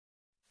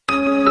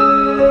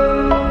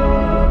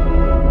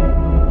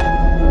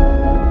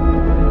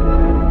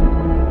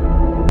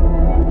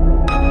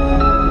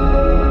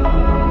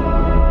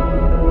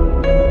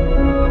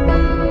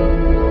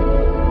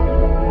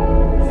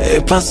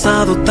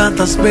pasado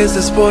tantas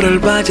veces por el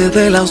valle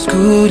de la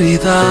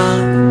oscuridad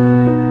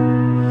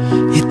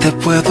y te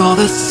puedo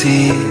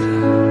decir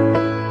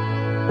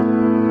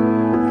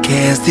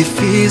que es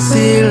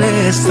difícil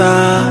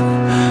estar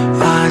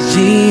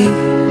allí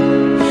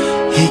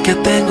y que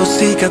tengo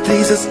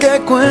cicatrices que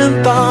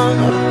cuentan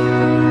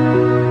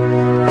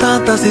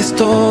tantas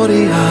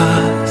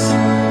historias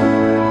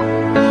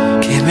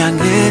que me han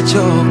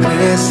hecho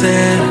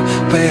crecer,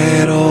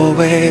 pero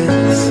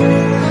ves,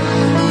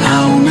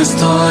 aún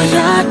estoy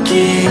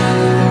aquí,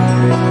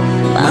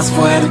 más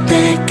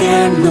fuerte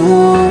que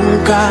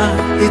nunca,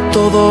 y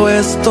todo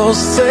esto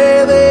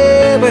se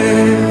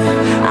debe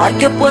a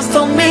que he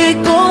puesto mi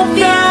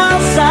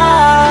confianza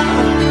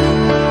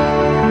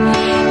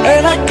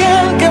en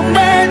aquel que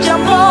me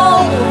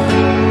llamó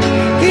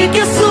y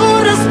que su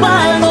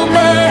respaldo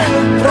me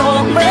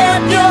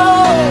prometió,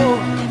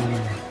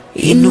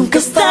 y nunca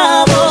he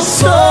estado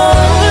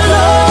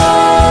solo.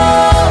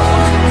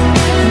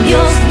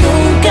 Dios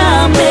nunca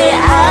me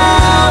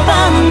ha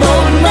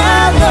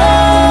abandonado,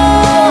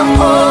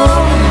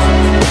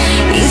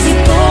 y si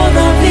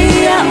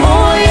todavía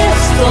hoy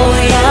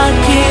estoy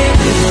aquí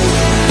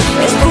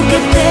es porque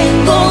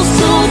tengo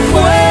su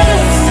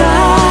fuerza.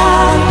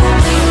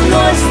 No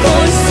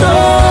estoy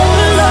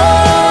solo,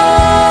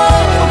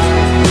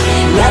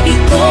 la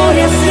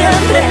victoria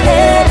siempre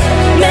Él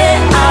me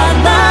ha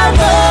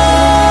dado,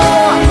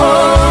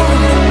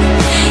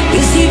 y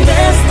si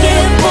ves que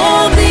he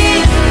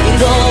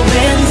podido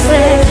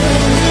vencer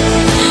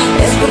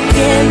es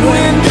porque lo he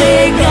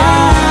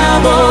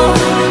entregado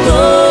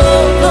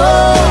todo.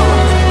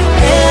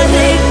 He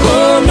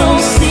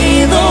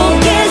reconocido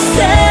que es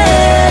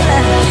Él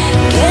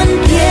quien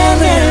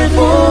tiene el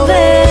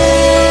poder.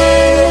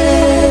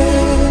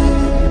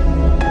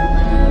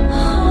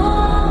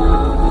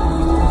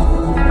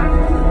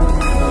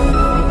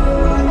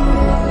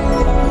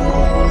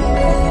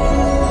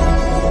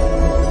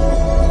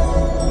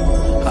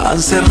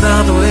 Han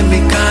cerrado en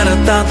mi cara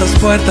tantas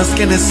puertas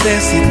que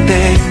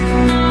necesité,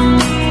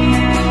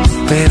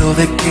 pero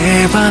 ¿de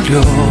qué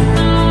valió?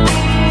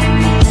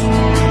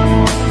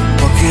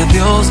 Porque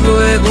Dios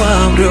luego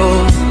abrió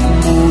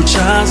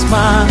muchas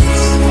más,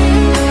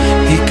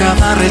 y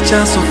cada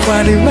rechazo fue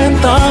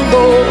alimentando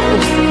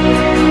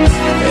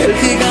el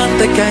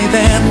gigante que hay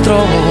dentro,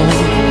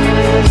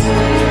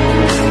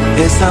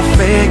 esa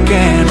fe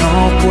que no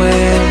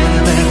pueden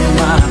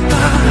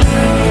matar.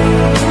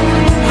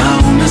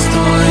 Aún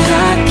estoy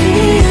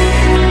aquí,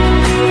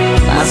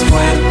 más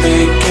fuerte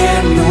que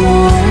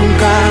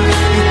nunca,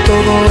 y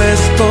todo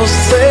esto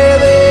se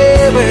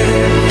debe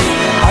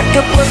a que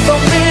he puesto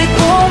mi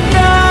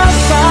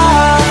confianza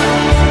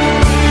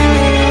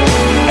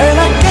en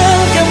aquel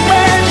que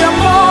me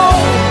llamó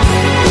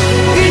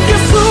y que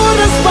su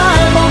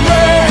respaldo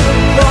me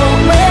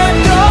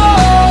prometió,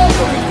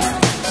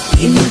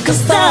 y nunca he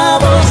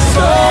estado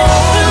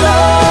solo.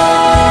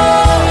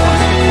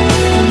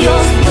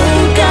 Dios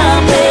nunca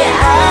me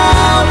ha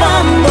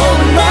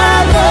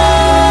abandonado,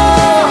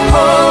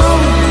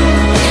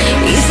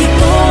 y si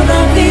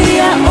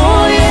todavía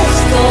hoy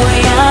estoy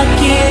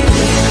aquí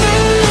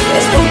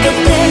es porque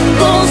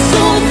tengo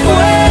su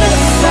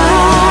fuerza.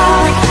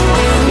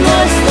 No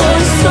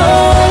estoy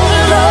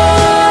solo,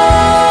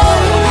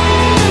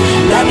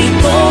 la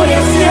victoria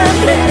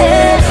siempre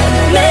Él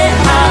me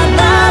ha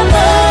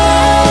dado,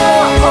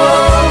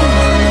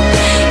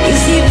 y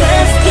si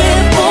ves que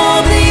he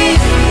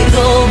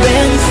podido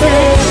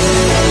vencer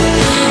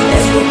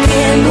es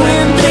porque lo he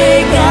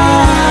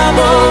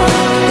entregado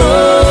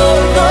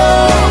todo.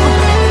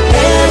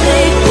 He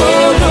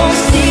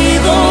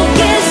reconocido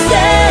que es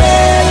Él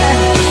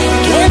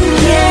quien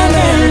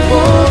tiene el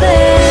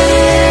poder.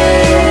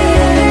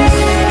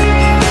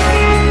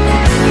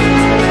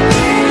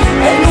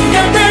 Él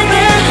nunca te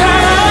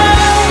dejará.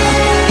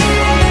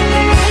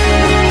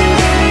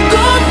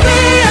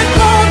 Confía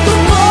con tu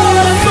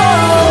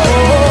corazón.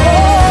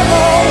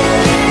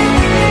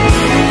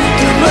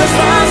 Tú no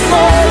estás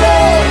solo,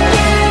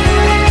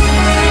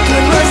 tú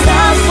no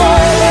estás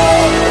solo.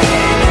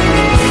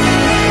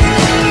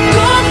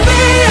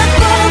 Confía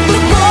con tu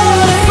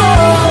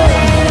corazón.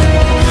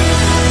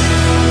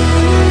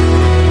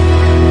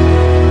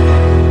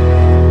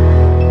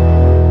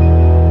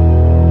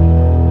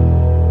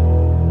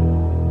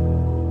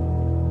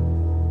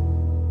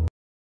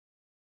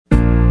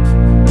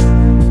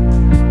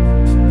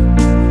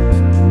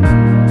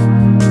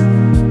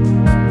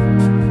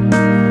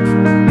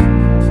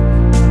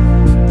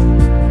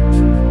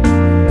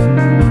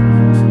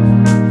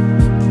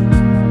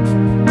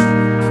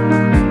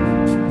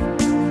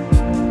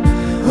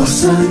 Oh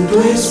Santo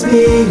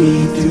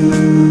Espíritu,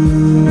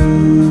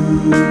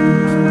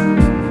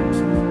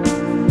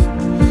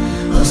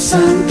 oh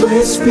Santo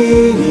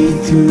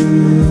Espíritu,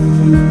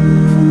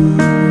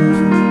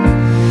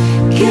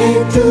 que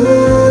tu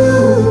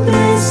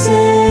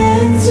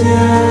presencia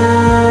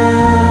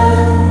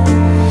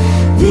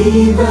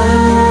viva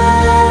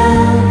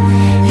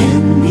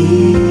en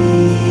mí.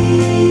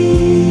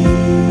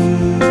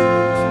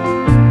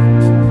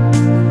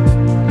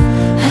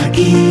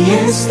 Aquí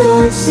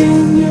estoy,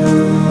 Señor.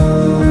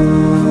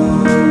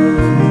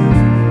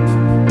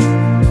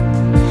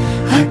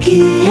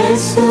 Aquí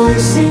estoy,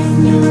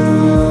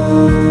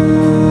 Señor,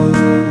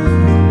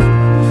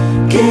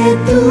 que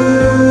tu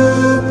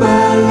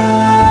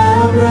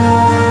palabra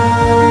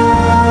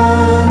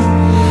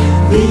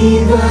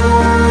viva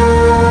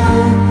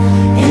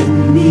en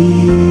mí,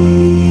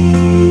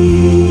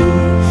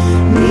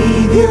 mi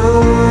Dios,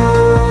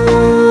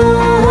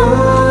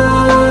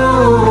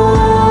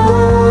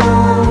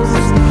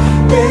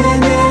 te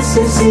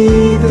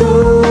necesito.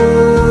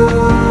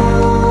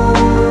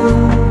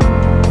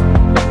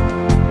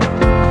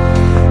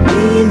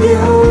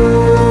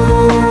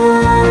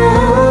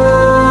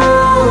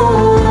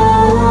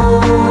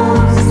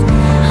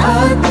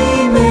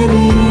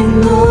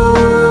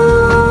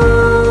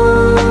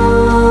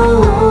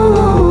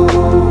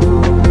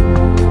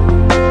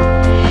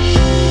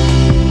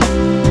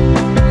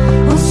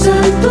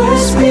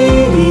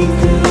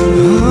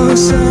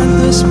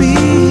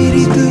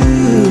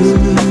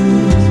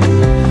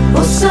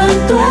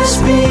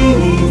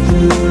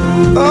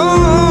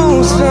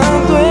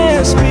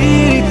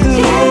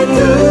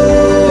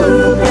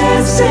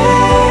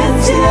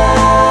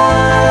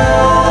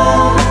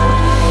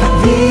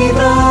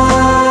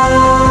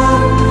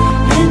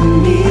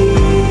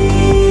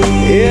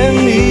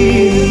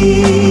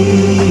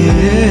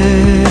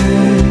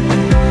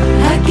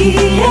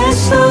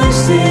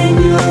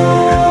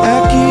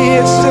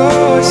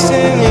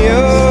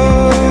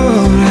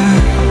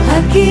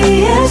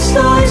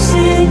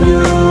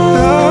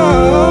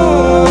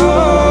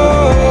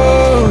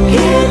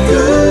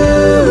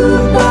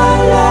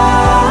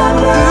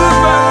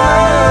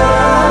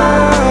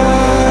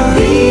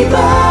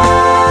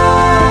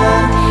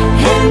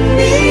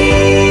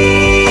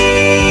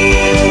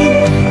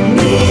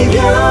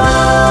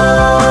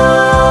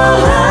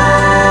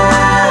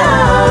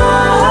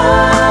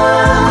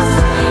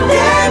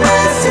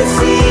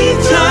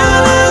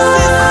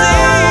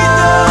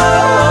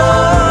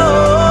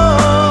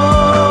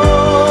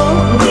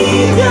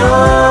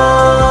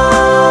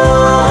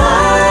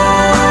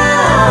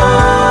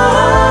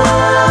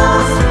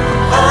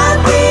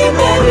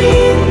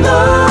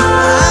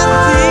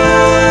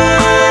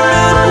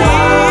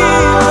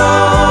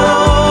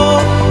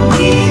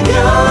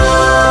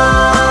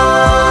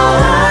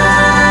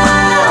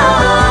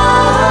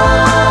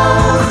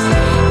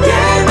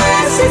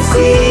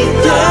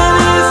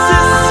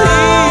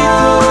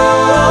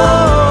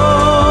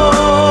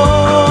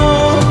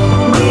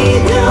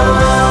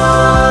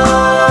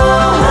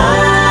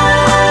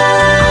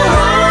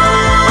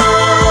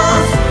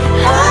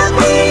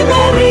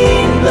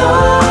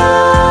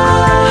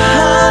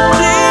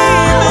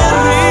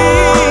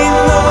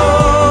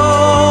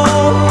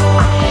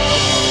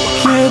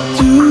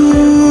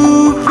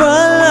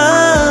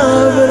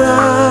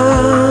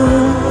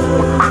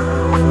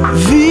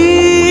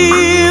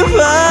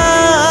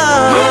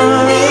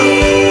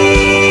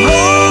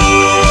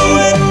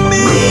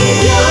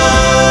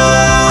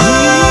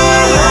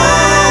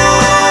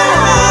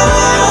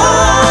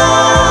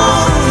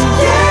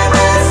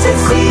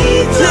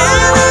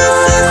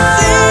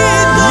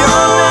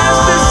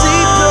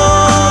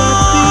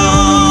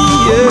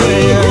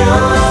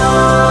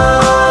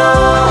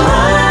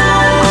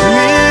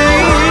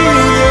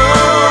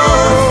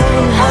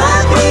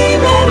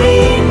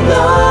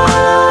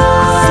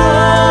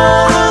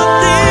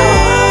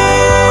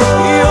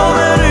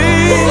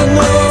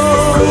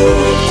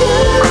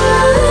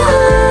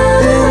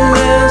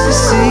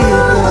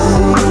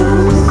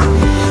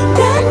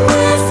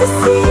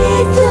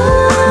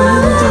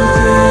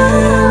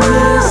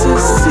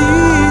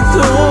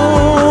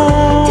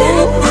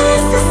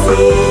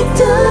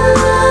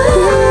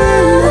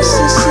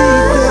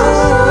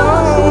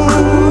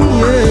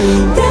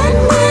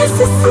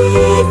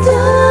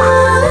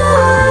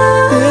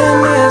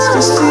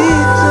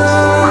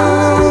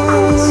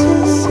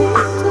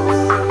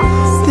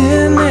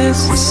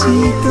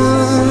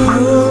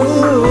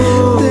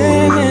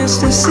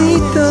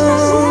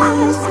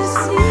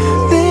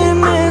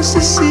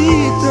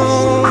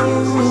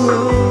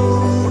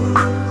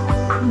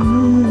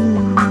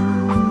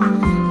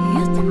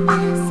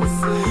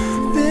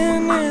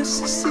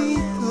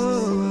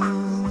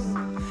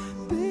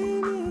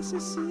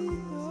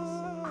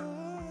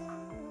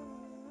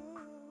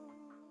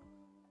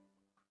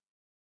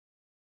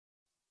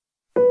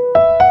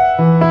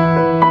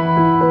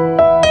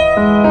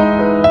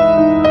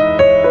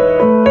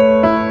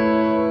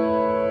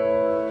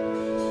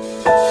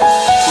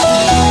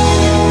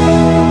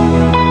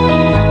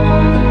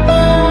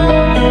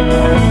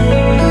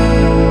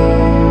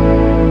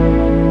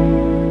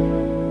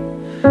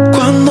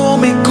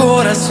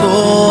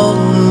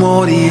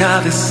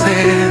 De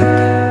sed,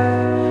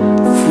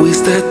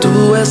 fuiste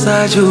tú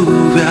esa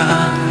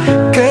lluvia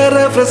que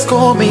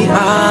refrescó mi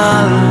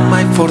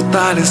alma y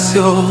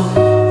fortaleció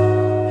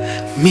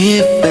mi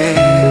fe.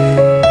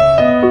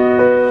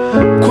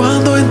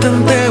 Cuando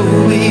intenté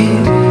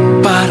huir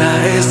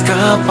para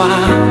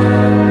escapar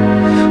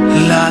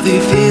la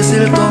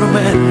difícil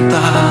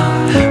tormenta,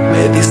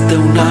 me diste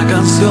una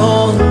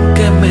canción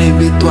que me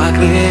invito a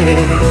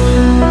creer.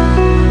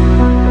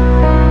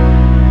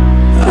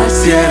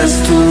 Así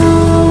eres tú,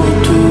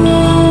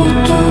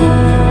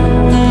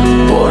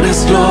 pones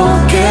lo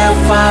que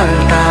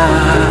falta,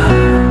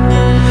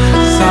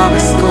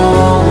 sabes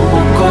cómo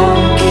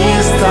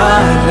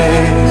conquistarle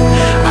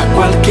a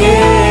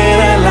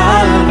cualquiera el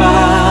alma.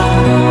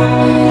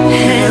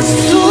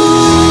 Jesús,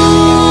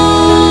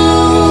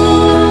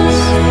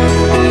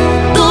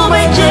 tu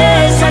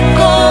belleza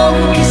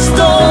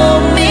conquistó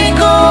mi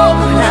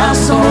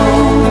corazón.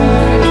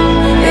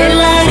 En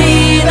la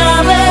herida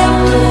de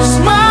tus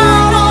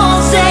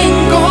manos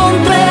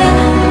encontré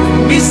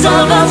mi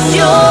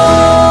salvación.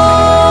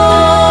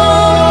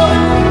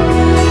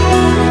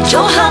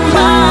 Yo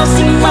jamás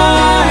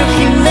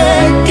imaginé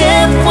que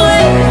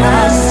fuera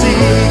así.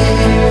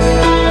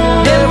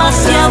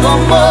 Demasiado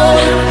amor,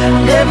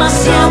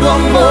 demasiado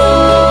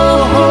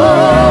amor,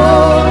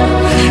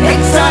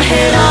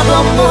 exagerado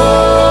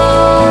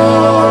amor,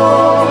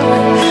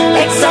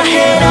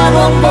 exagerado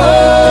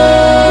amor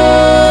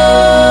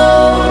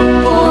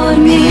por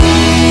mí.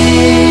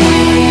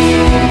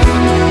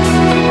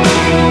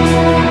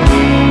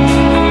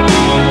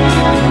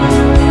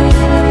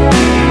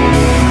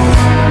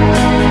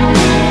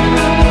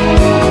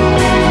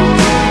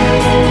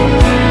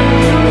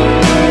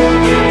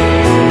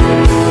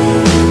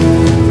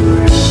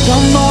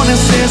 Cuando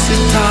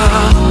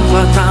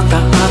necesitaba tanta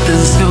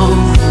atención,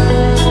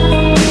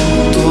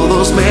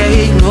 todos me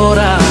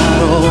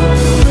ignoraron,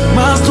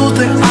 mas tú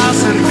te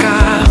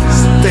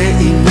acercaste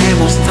y me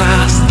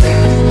mostraste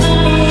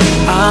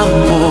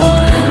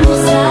amor.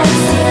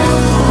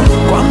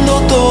 Cuando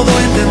todo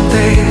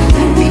intenté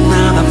y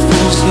nada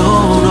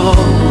funcionó,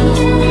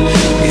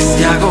 y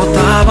se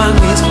agotaban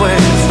mis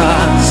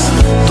fuerzas,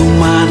 tu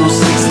mano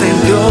se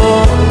extendió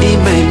y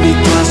me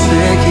invitó a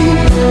seguir.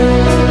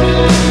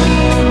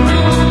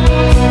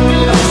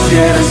 Si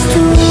eres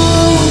tú,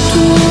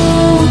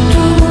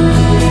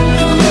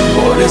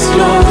 pones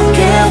lo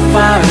que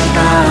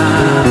falta,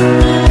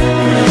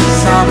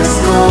 sabes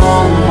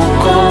cómo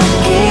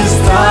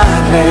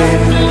conquistarle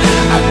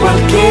a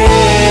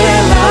cualquier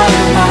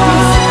alma.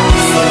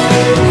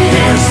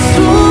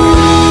 Jesús,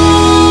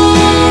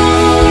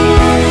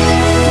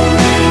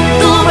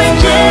 tu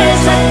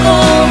belleza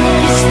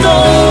conquistó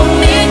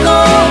mi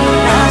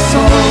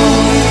corazón.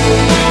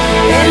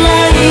 En la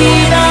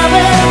herida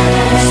de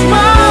tus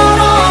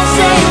manos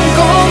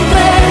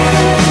encontré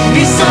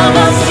mi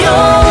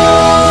salvación.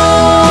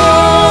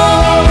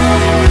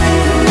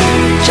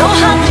 Yo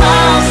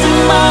jamás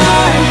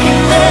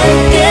imaginé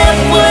que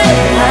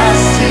fuera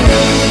así.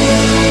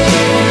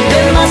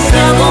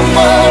 Demasiado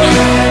amor,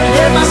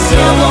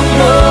 demasiado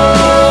amor,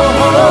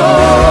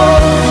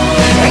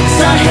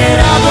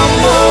 exagerado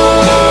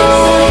amor,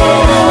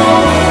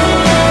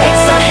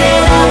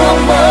 exagerado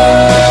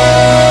amor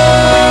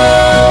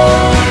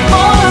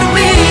por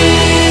mí.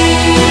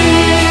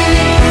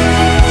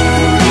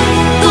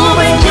 Tu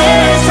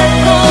belleza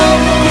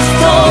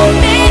conquistó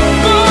mi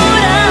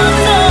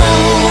corazón.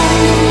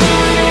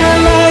 En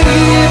la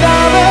herida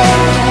de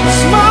tus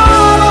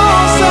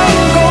manos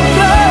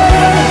encontré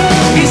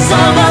mi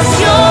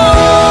salvación.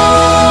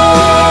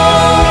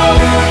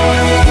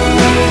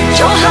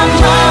 Yo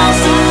jamás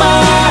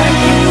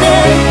imaginé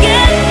que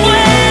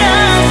fuera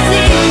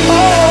así.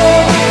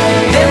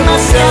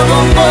 Demasiado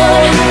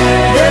amor,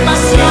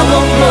 demasiado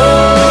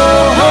amor,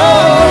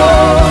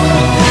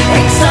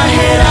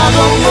 exagerado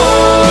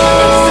amor,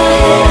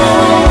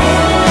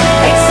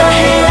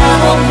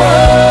 exagerado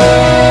amor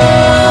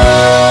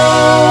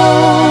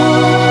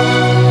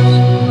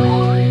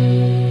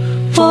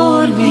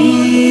por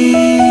mí.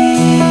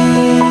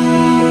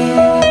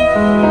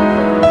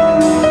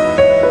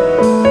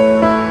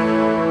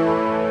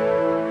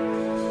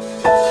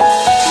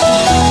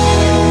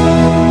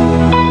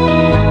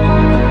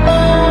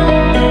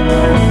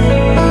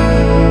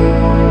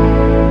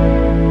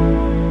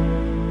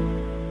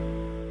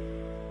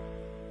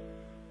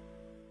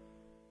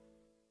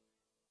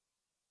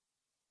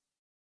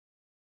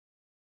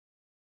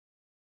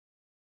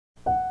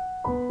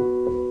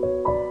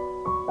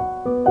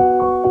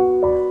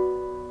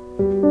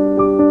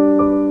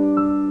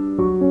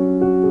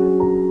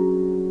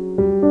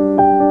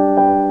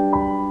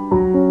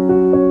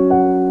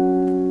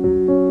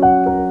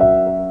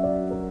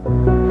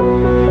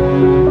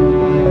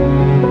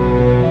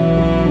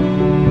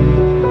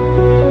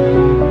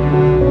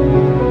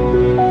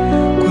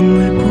 Cuando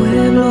el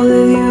pueblo de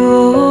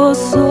Dios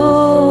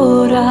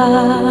ora,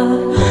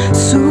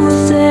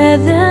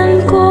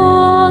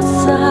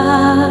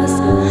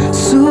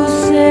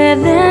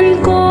 suceden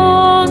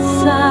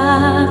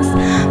cosas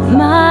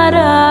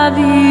maravillosas.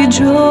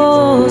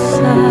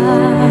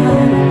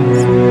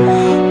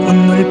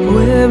 Cuando el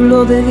pueblo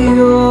de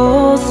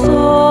Dios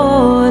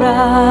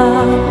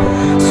ora,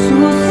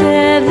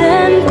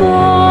 suceden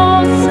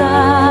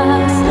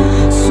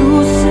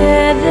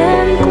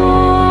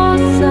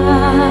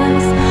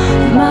cosas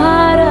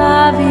maravillosas.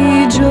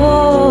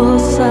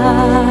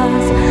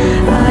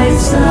 Hay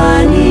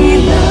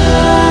sanidad,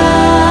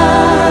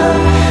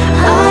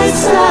 hay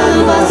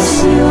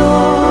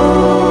salvación.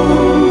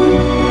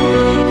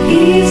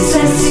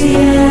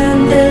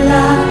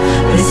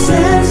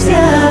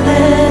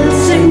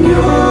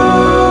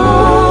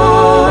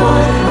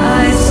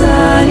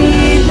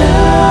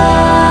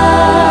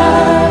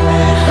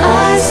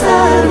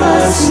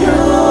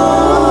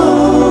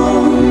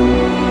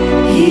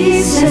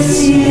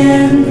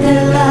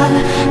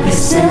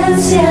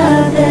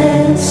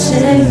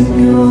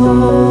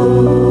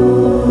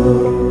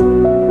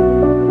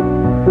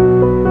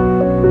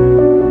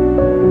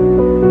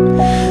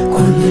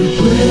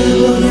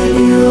 pueblo de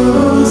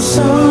Dios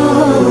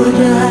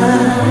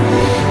ora,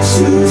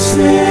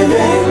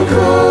 suceden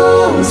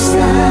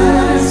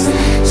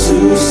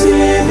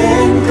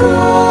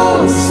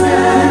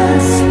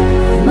cosas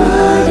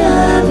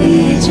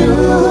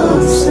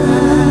maravillosas.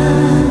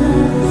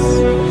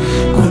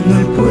 Cuando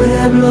el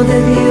pueblo de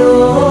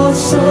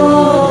Dios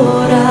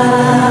ora,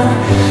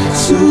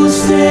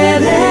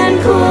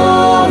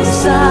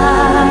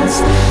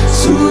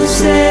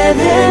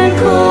 suceden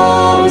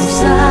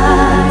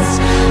cosas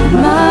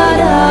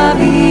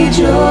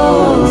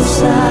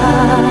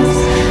maravillosas.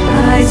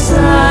 Hay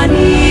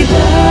sanidad,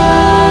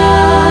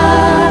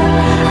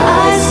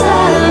 hay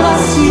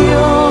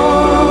salvación,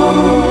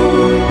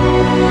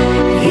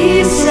 y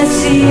se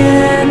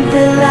siente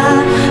la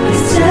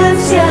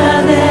presencia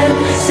del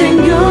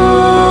Señor.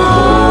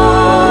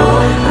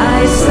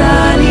 Hay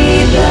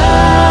sanidad,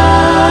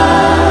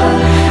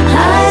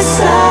 hay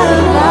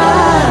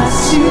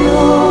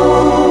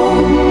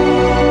salvación,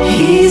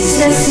 y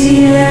se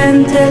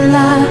siente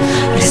la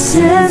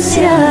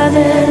presencia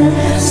del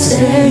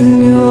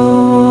Señor.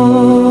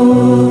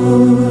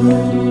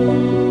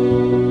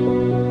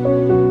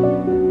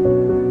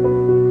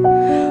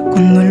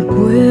 Cuando el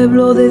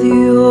pueblo de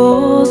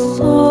Dios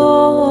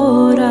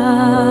ora.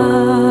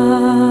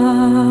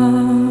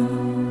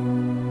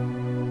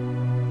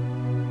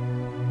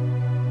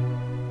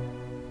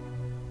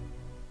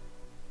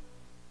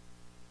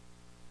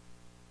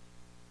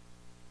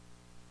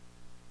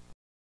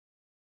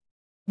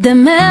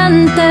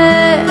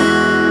 Demente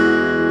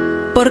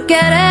por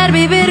querer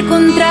vivir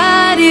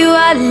contrario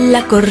a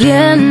la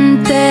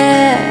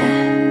corriente,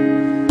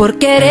 por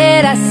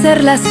querer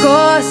hacer las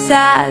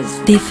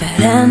cosas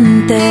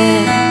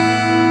diferente,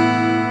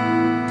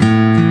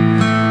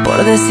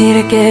 por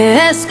decir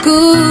que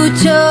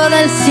escucho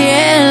del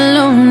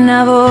cielo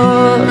una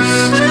voz.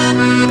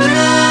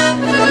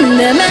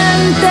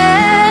 Demente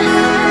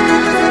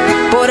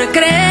por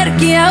creer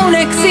que aún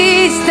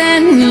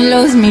existen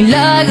los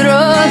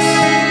milagros,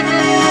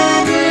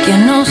 que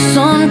no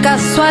son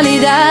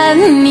casualidad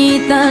ni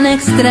tan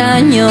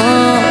extraños,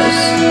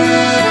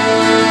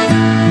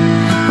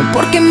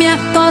 porque me he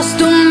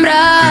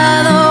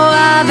acostumbrado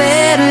a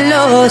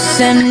verlos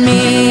en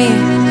mí,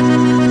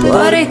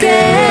 porque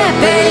he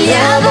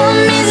peleado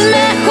mis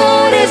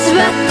mejores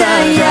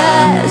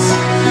batallas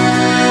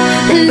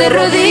de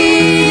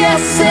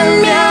rodillas en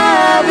mi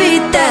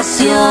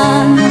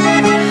habitación,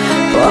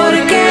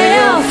 porque he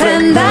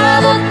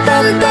ofrendado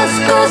tantas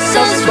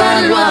cosas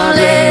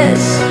valuables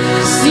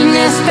sin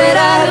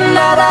esperar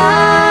nada,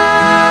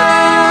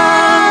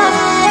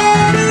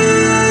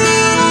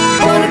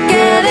 porque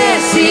he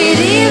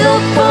decidido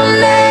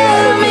poner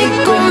mi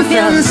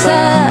confianza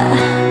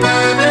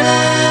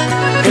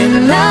en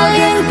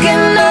alguien que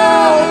no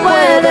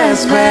puedes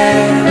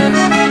ver.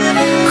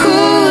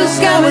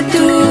 Júzgame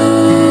tú,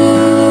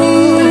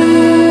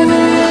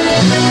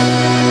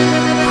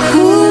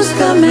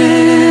 júzgame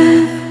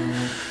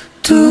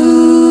tú.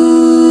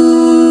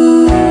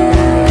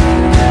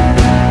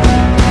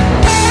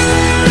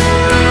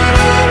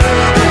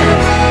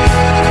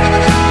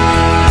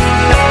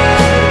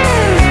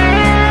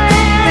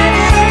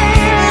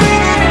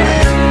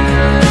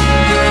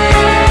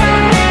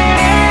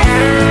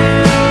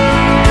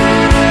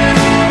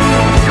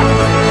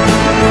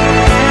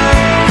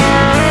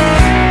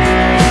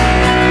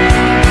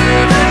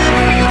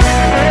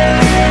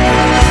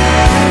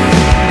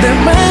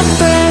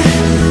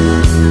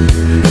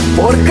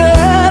 Por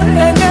creer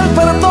en el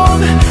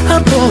perdón a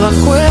toda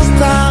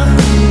cuesta,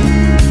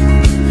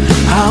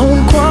 aun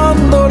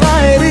cuando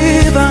la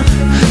herida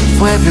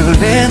fue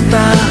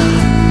violenta,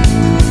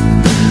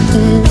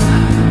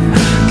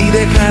 y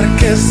dejar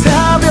que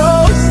sea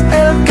Dios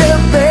el que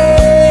te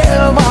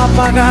va a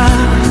pagar.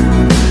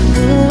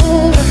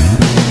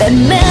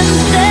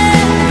 Demente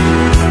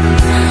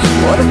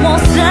por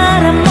mostrar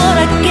amor a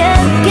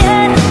aquel que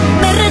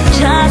me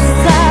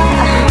rechaza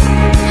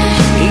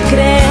y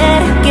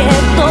creer que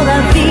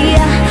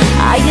todavía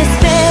hay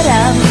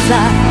esperanza,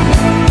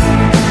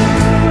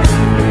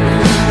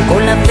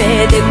 con la fe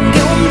de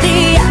que un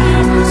día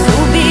su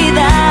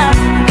vida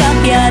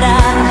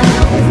cambiará,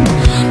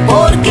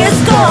 porque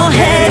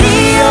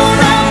escogería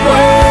una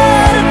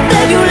muerte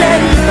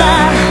violenta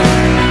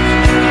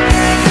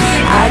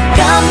a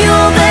cambio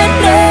de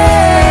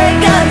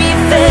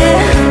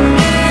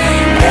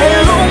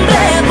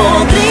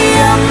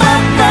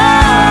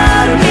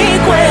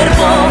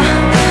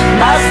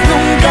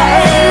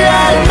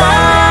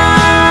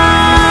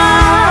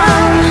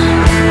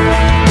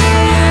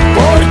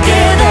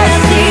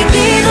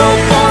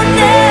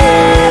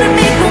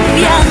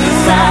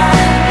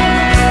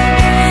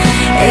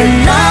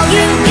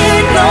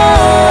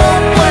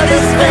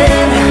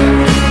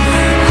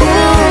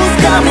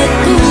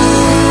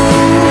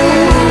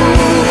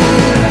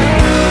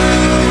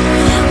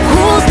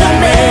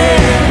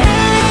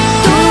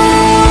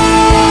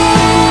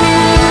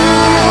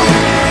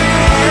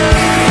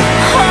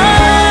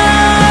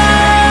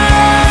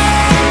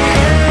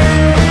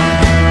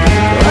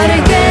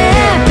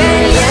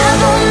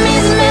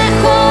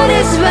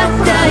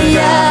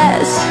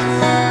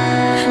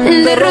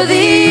de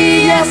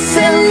rodillas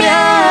en mi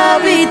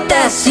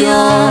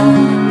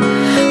habitación,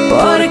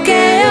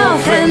 porque he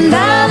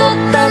ofrendado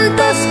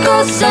tantas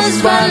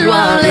cosas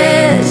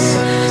valuables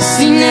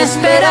sin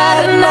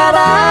esperar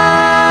nada,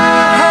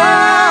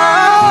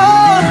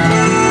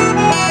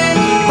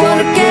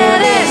 porque he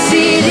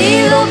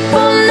decidido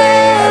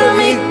poner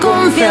mi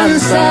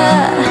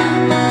confianza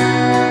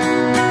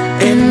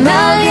en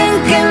alguien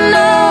que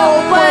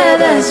no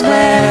puedes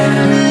ver.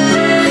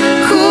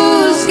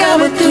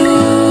 Júzgame tú,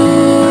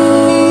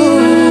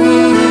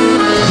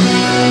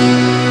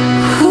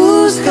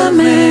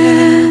 júzgame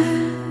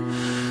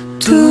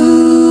tú.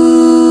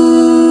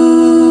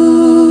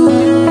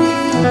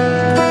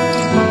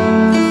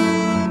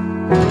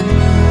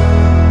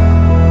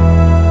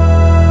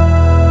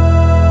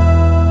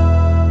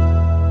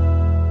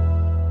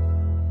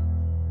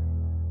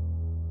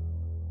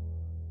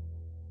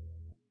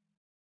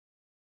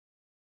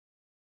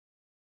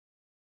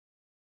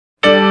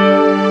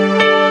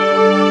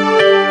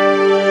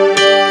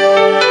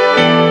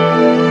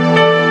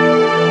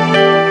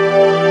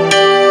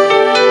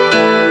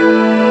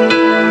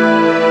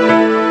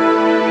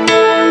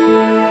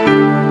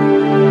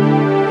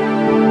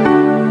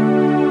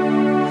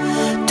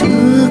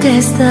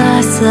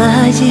 Estás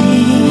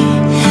allí,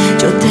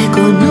 yo te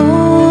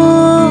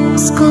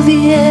conozco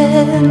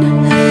bien,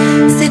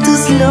 sé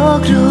tus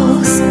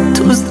logros,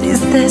 tus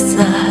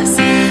tristezas,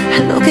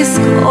 lo que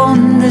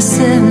escondes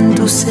en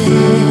tu ser.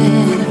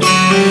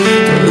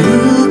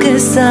 Tú que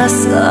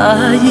estás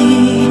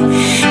allí,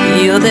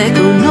 yo te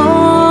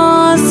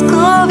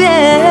conozco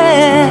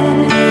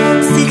bien,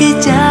 sé que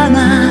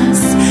llamas,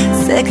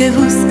 sé que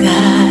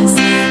buscas,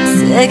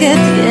 sé que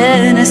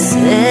tienes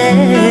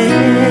sed.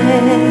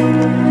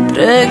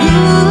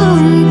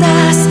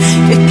 Preguntas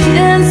que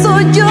quién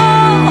soy yo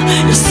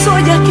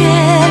soy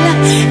aquel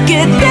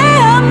que te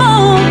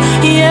amo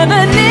y he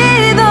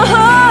venido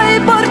hoy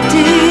por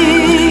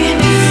ti.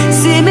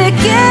 Si me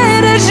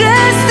quieres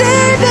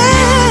recibir,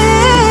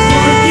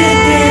 porque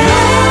te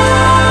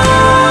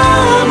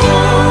amo,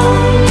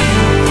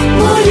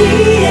 morí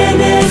en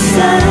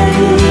esa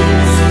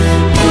luz,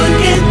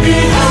 porque te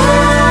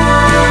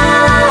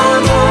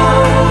amo,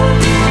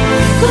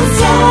 con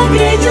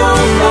sangre yo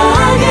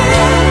pagué.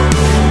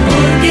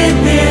 Porque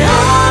te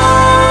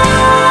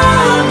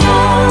amo,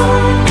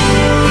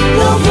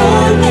 lo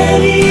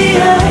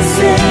volvería a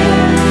hacer.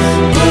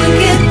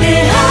 Porque te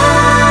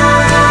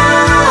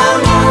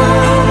amo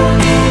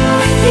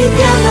y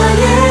te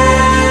amaré.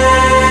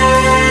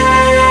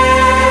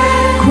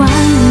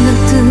 Cuando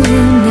tú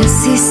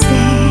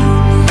naciste,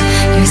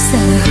 yo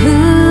estaba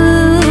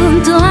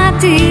junto a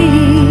ti.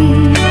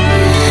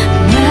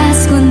 Mas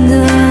cuando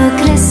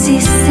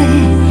creciste,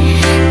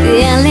 te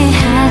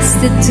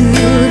alejaste tú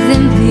de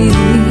mí.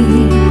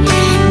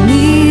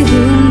 Ni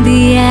un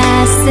día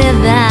se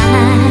da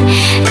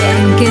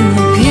en que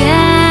no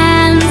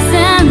piense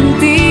en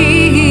ti.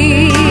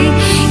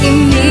 Y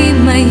mi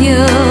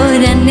mayor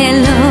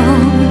anhelo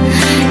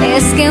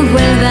es que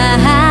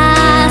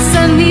vuelvas a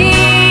mí.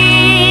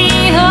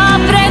 Oh,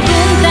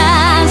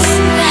 preguntas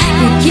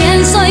de quién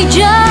soy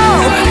yo.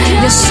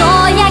 Yo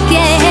soy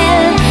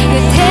aquel que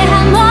te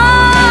amó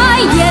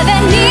y he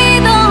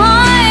venido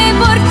hoy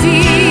por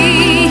ti.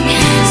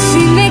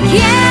 Si me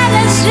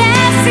quieres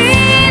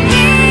recibir,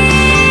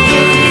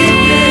 porque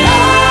te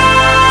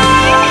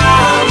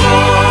amo,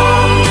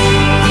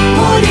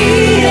 morí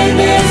en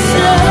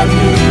esa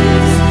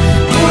luz,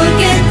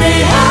 porque te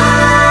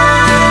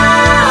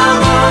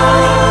amo,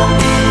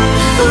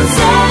 con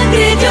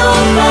sangre yo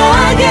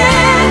pagué,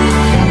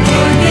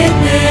 porque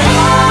te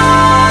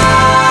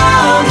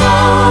amo,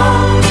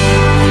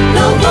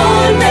 lo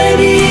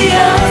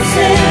volvería a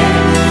hacer,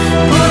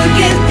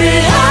 porque te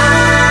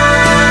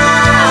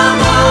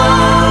amo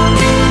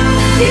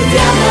y te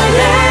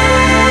amaré.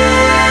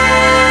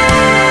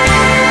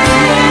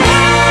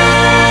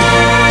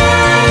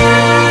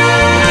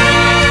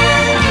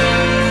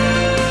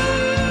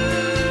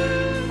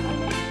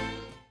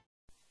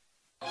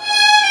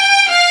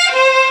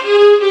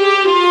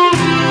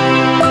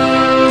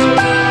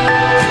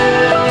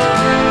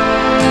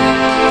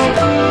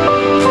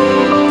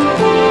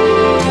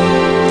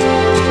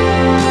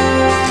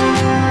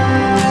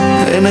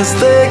 En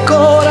este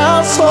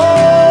corazón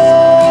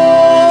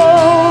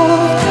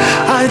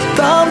hay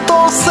tanto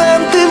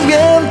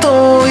sentimiento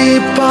y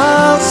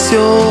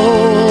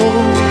pasión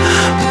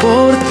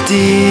por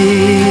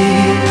ti.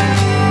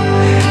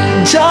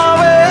 Ya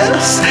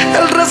ves,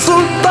 el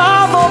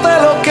resultado de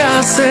lo que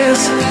haces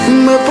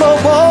me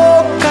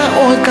provoca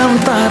hoy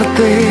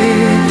cantarte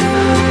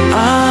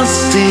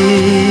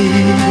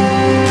así.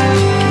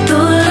 Tu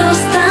luz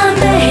tan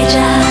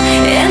bella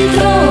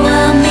entró a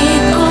mi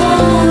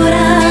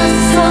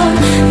corazón,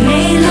 me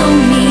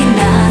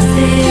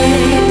iluminaste,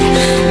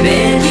 me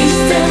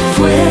diste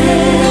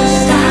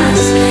fuerzas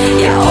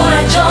y ahora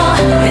yo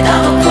me he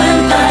dado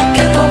cuenta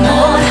que tu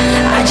amor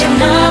ha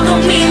llenado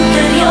mi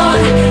interior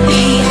y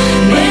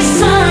me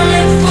sale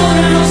por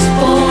los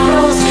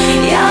poros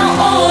y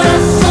ahora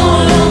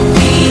solo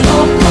pido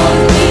por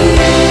ti.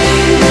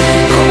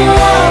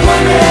 Como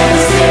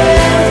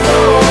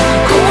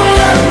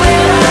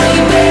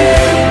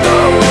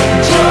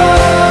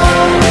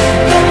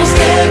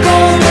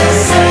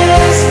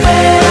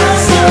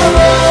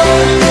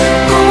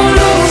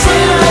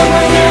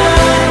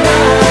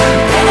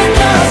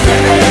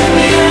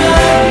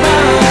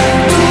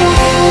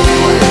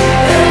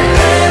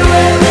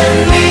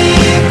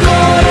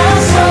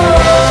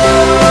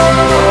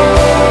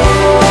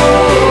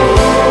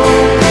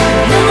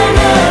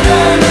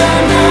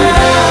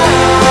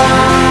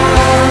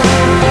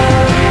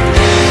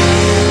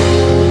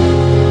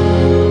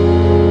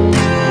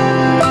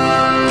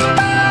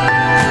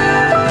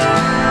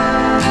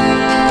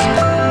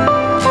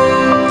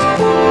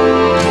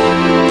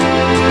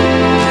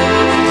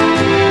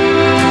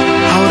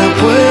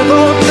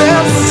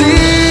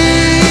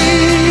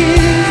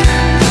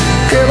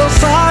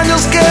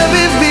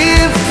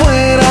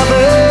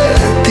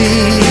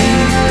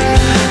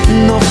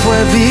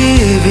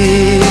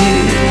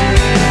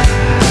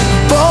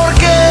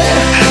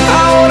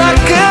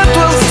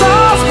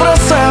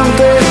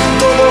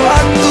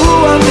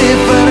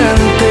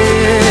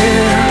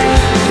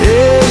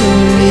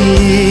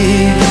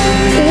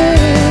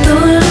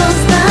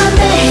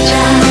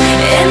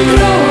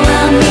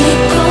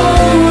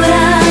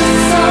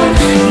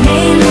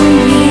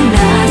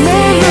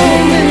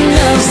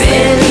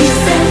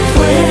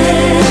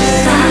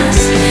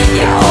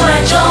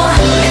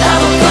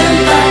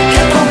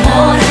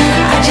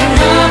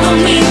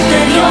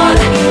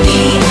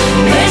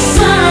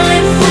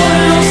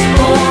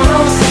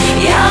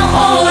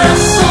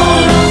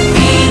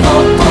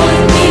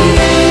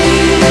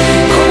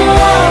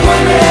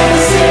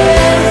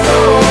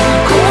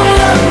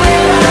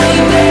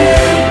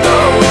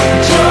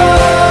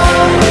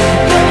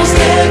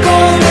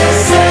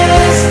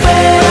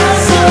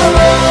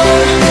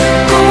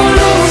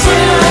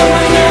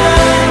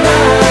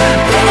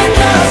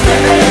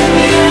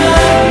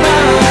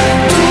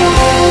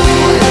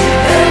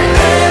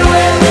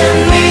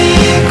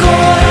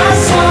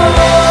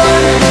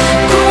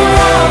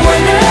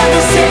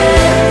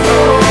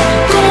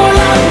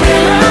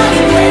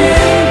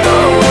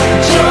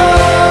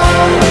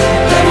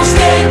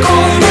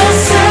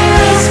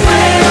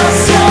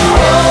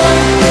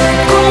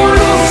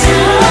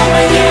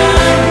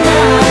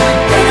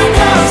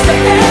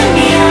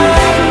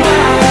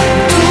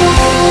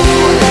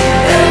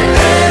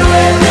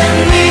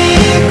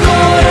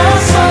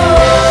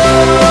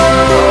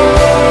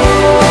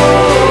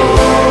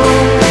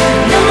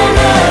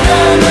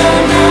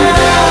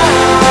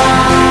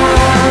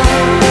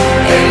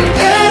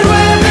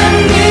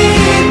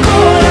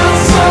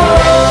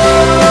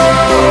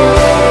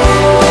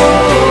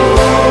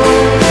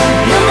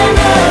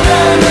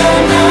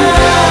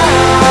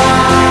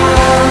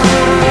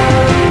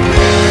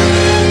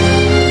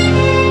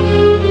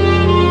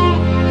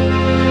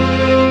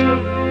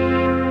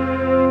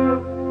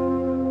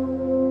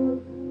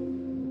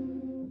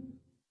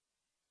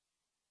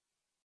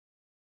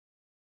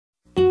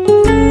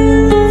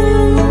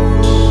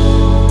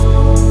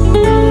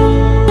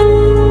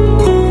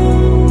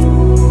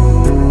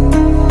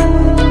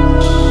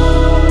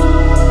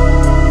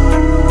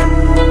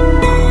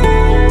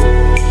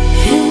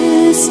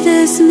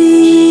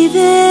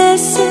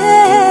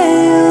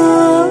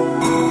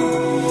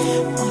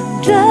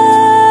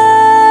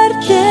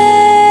encontrarte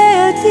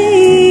a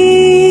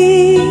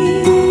ti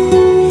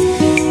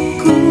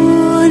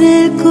con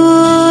el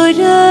corazón,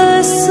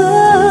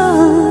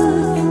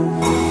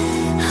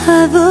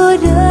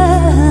 adorar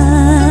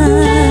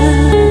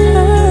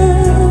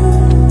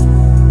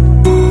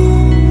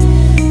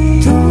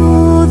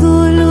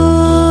todo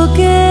lo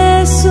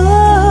que soy,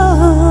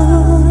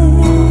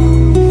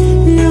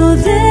 lo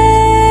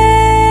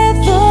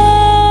debo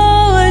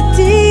a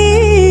ti.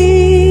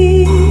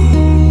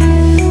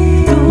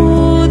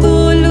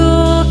 Todo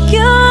lo que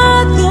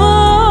adoro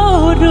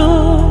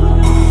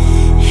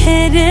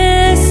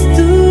eres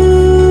tú.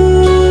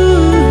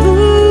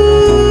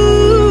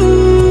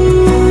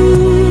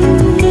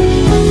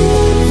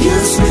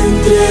 Dios, me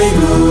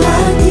entrego a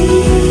ti,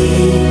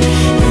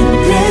 me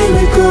entrego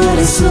el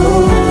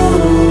corazón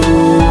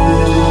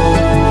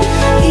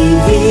y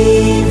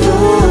vivo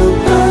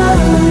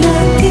para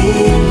ti.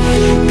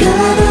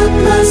 Cada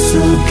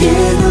paso que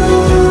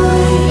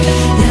doy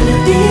y al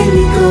latir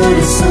mi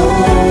corazón,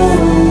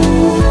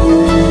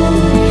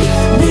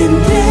 me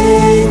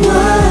entrego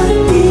a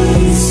ti,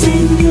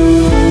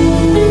 Señor.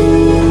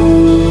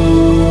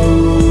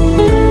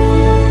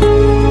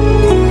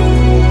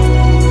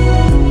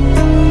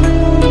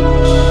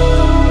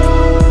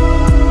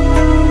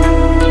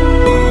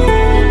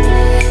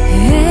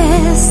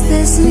 Este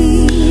es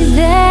mi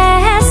deseo,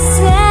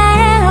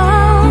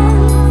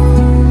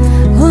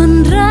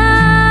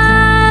 honrarte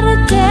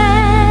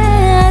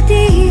a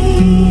ti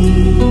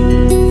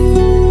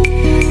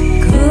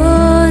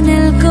con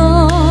el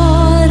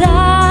corazón,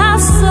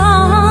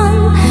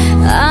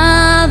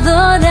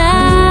 adorar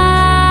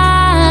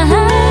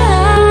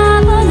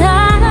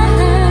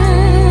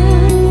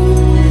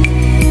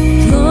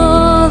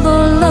todo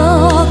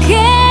lo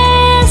que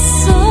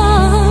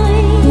soy,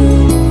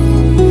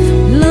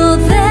 lo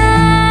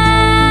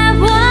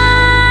debo a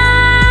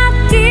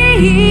ti.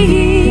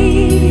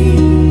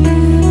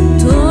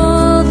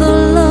 Todo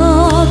lo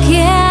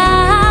que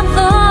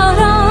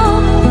adoro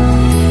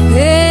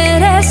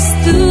eres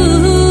tú,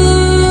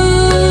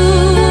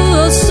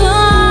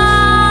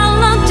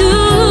 solo tú.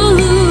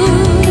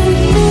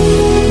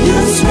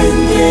 Dios, me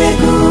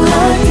entrego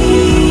a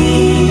ti,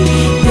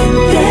 me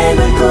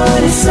entrego el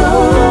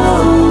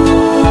corazón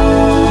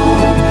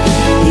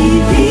y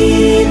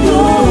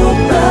vivo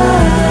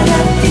para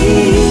ti.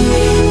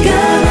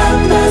 Cada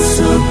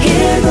paso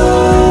que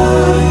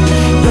doy,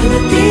 al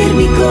latir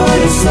mi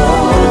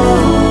corazón,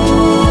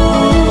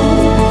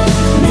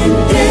 me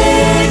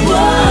entrego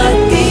a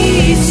ti,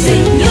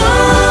 Señor.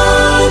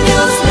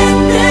 Dios, me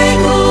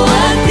entrego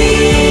a ti,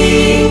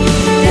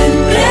 te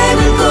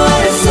entrego el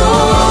corazón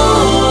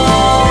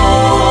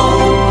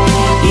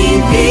y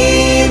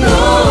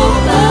vivo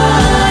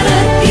para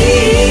ti.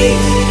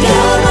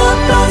 Cada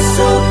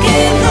paso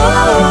que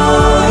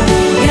doy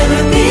y al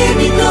latir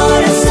mi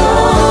corazón,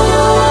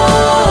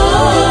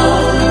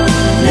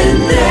 me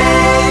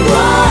entrego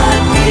a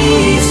ti,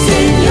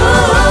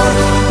 Señor.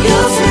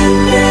 Dios, me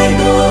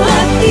entrego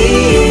a ti,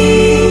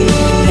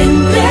 te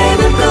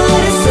entrego el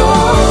corazón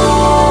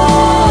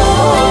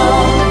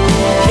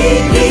y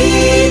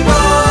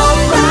vivo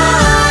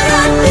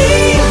para ti.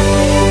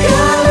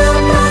 Cada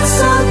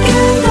paso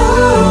que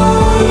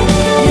doy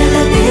y al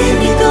latir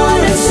mi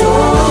corazón,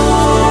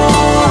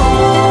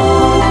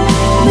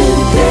 me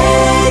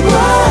entrego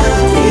a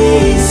ti,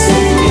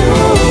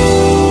 Señor.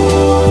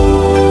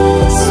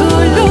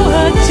 Solo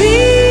a ti,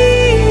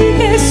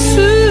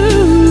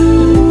 Jesús,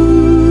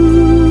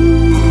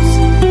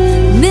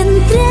 me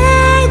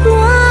entrego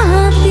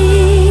a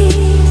ti,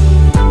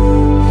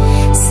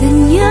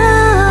 Señor.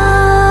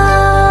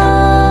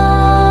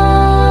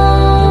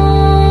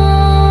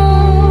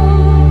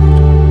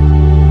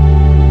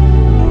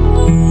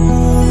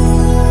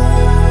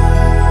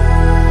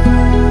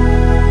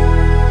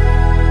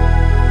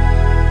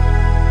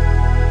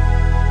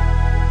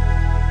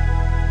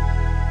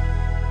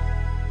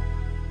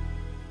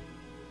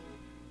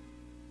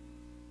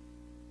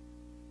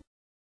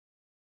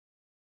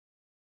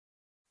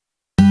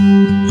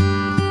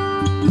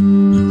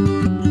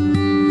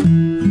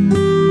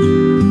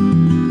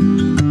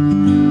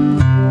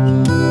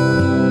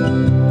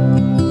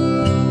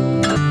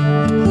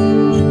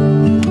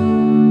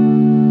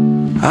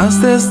 Haz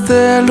de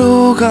este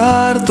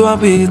lugar tu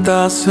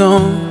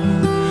habitación,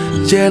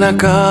 llena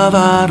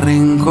cada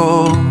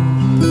rincón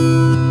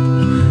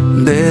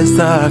de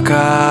esta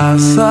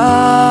casa.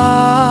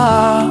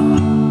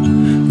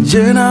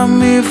 Llena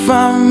mi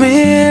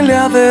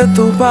familia de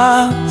tu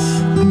paz,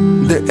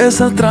 de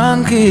esa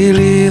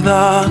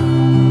tranquilidad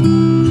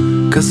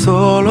que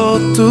solo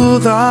tú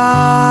das.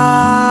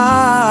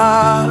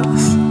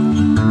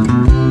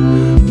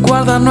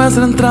 Guarda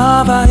nuestra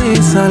entrada y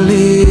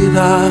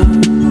salida,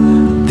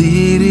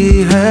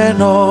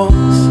 dirígenos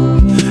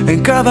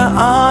en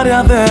cada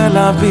área de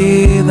la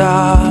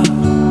vida.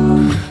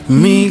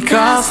 Mi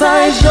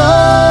casa y yo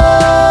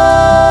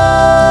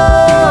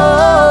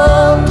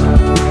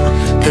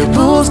te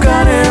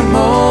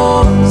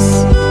buscaremos,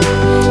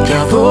 te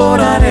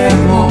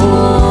adoraremos.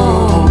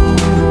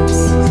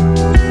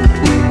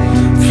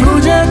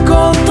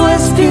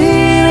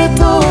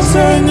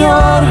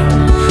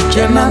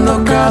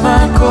 llenando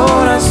cada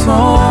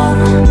corazón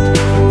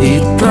y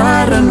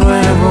trae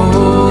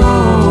renuevo.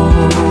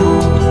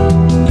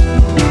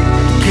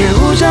 Que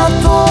huya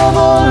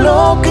todo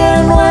lo que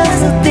no es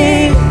de ti,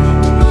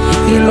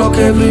 y lo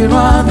que vino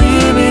a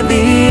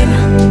dividir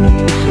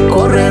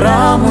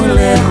correrá muy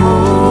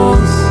lejos.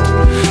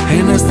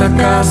 En esta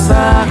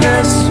casa,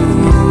 Jesús,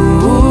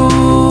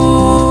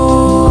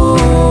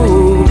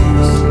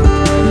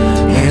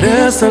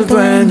 eres el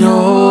dueño.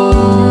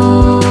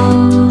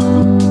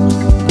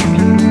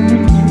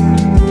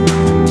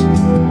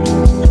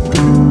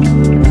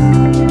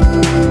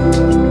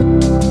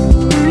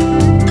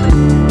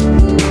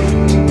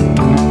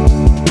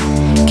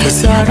 Que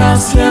se haga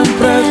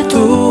siempre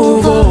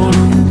tu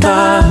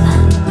voluntad,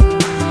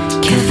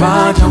 que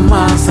vaya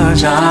más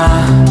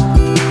allá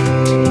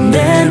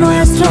de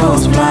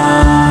nuestros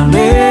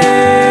planes.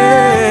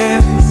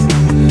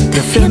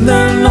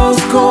 Defiéndenos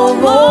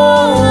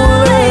como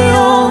un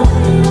león,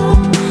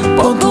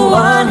 pon tu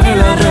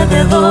ángel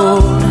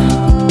alrededor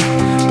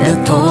de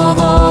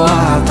todo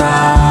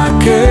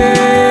ataque.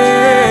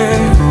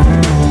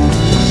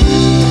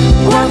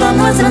 Guarda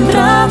nuestra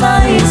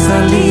entrada y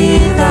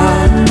salida,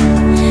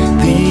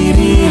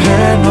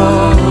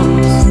 dirígenos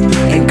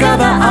en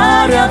cada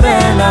área de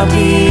la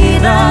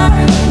vida.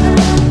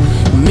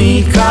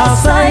 Mi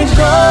casa y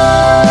yo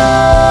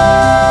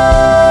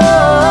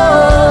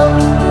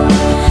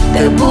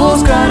te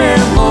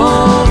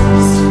buscaremos,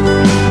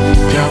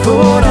 te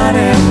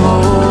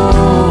adoraremos.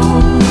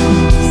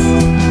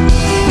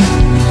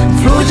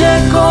 Fluye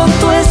con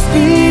tu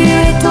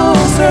espíritu,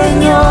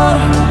 Señor,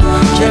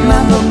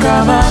 llenando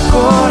cada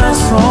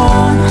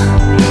corazón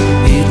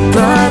y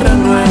trae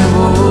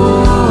renuevo.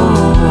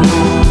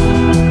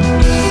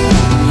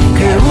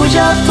 Que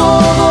huya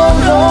todo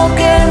lo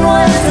que no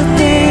es de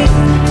ti,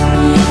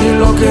 y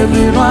lo que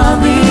vino a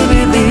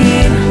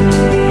dividir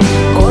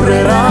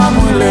correrá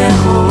muy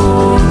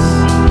lejos.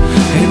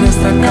 En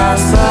esta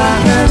casa,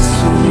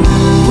 Jesús,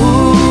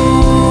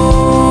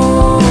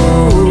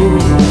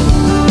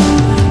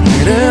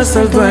 eres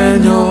el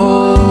dueño.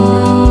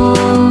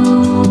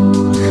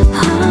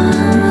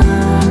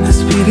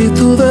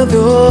 Espíritu de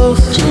Dios,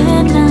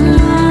 llena,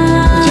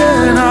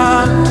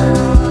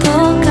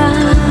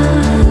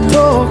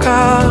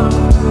 toca.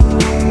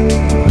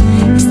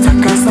 Esta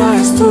casa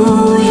es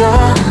tuya,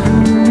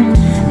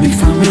 mi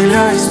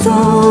familia es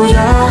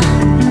tuya,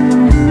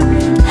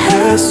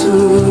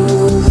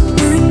 Jesús,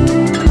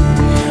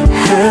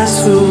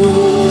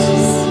 Jesús.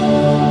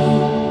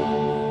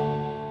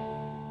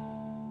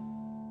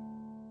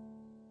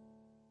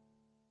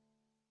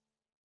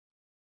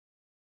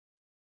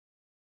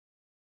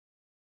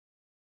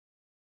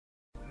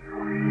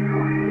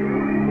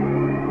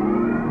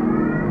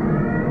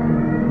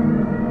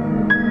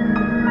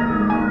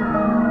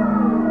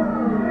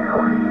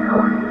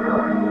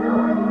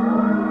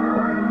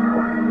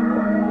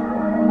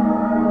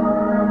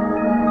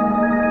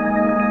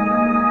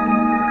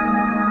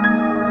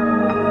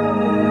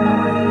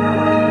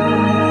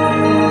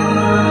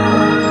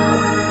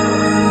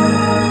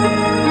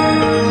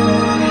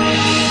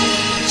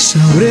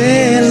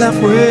 Sobre la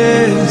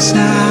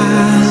fuerza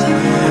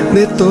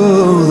de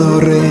todo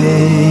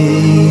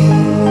rey,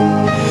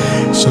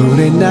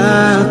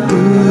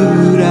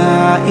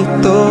 sobrenatural y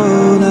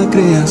toda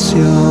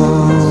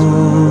creación,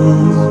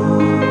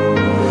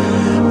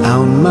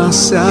 aún más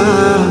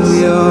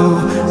sabio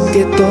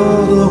que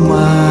todo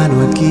humano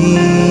aquí,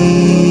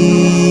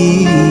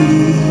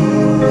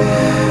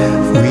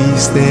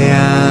 fuiste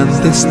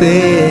antes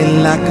de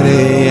la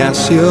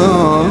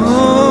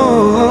creación.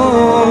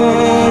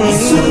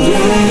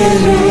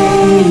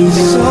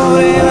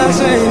 Sobre las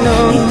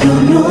reinos y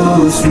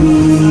tronos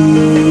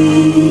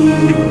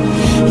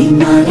y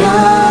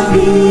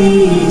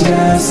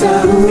maravillas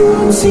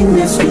aún sin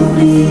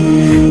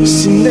descubrir,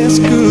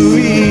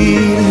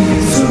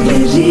 sobre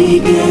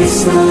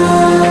riqueza,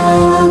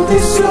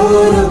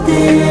 tesoro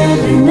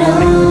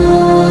terrenal.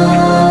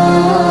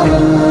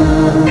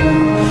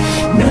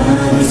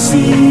 Nada es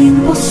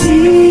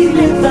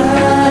imposible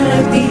para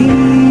ti.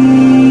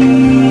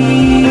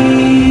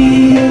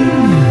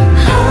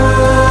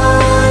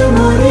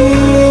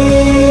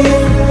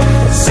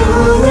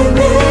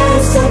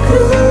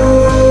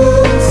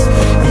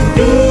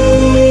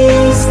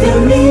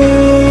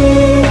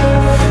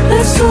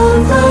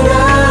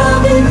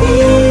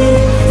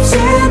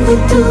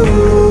 Tú,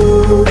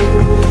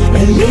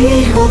 el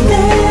Hijo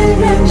del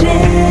gran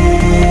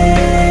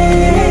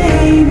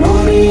Rey,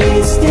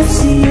 moriste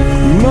así,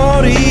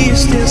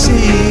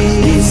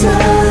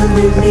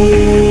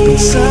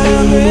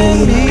 pensando en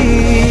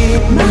mí,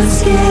 más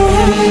que en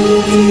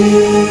ti.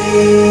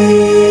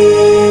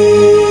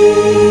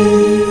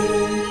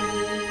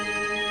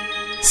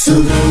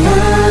 Sobre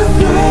la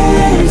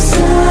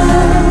fuerza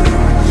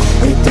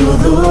de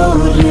todo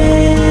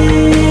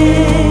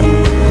rey,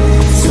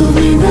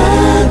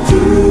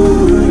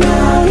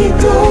 sobrenatural y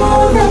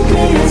toda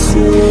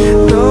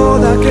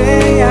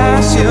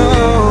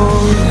creación,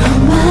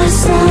 más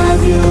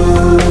sabio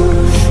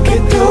que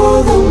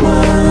todo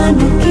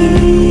humano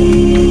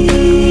aquí,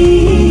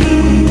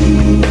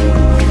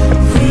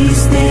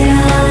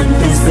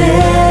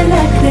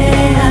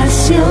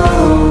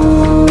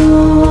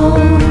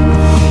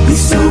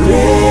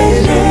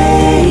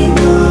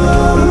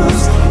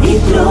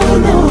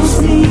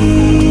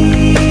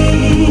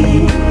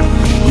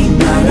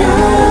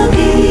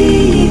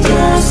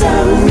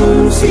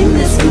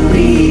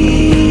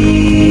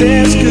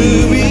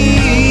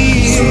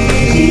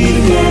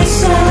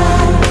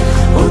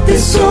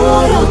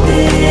 tesoro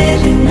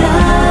terrenal.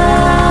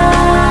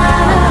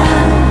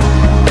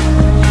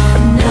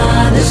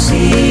 Nada es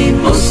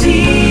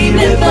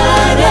imposible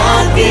para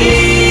ti.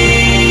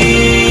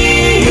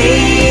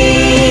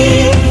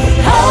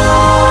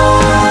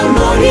 Al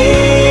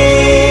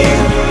morir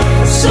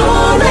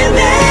solo en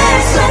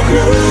esa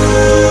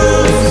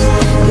cruz,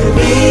 te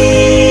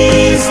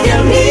diste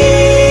a mí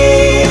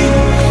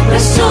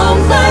razón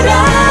para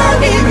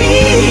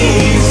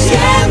vivir,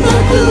 siendo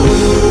tú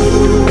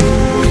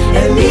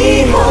el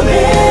Hijo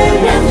del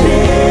gran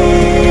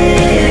Rey.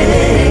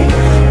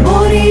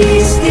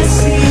 Moriste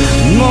así,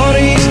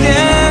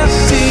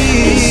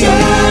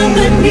 pensando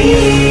en mí,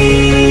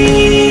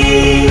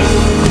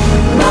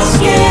 más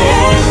que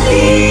en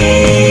ti.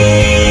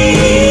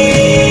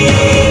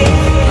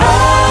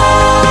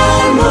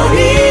 Al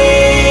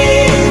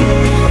morir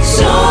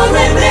solo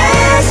en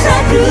esa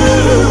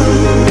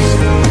cruz,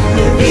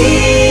 me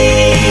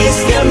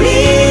diste a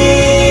mí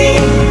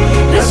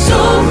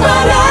razón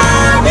para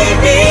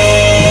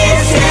vivir,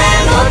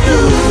 siendo tú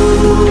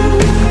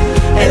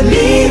el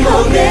Hijo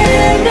del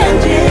gran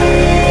Rey.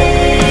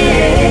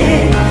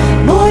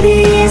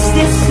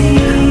 Moriste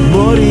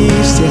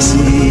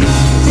así,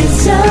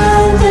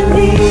 pensando en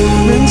mí,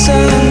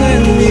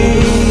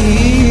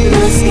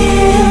 más que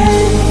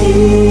en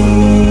ti.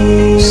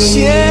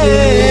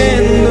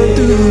 siendo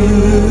tú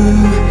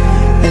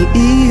el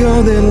Hijo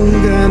del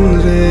gran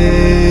Rey.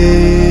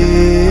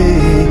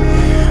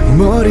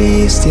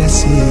 Moriste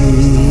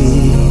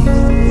así,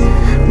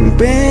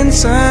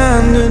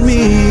 pensando en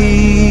mí,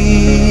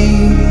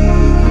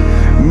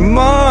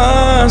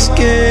 más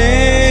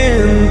que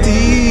en ti.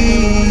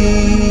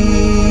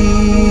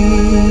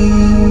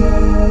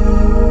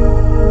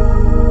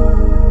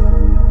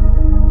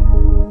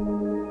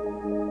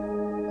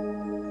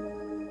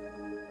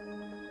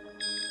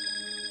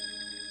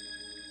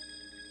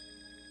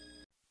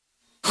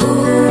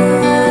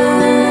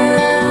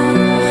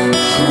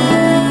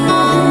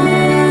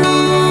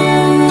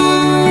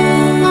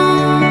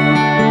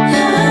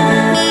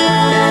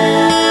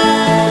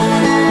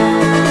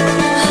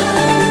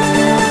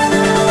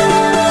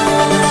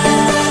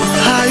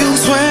 Hay un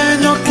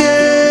sueño que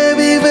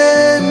vive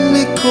en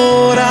mi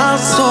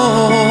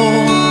corazón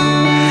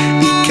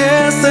y que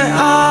se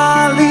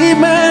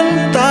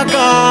alimenta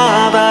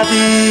cada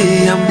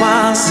día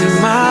más y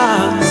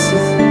más.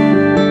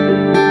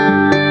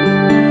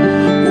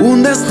 Un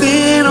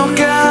destino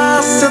que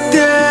hace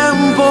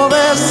tiempo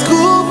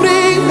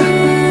descubrí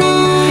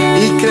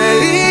y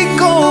creí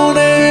con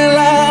el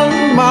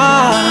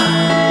alma,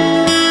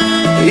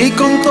 y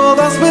con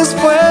todas mis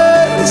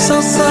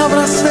fuerzas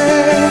abracé.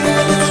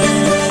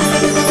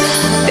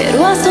 Pero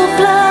ha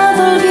soplado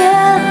el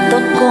viento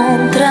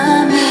contra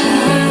mí,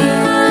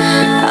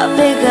 ha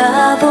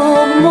pegado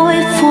muy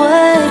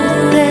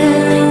fuerte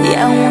y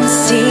aún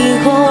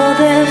sigo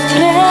de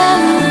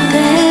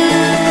frente.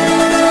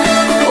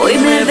 Hoy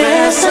me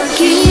ves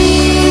aquí,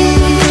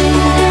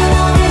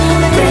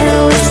 pero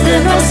este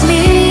no es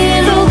mi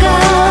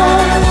lugar.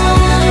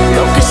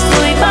 Lo que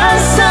estoy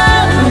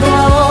pasando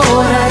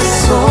ahora es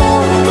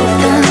solo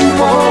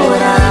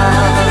temporal.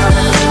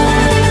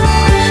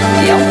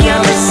 Y aunque a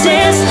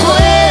veces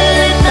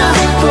duele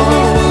tanto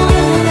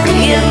y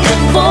el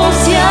tiempo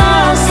se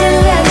hace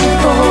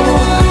lento,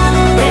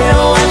 pero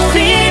al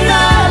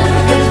final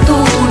del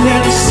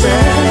túnel sé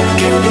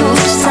que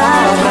Dios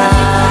habrá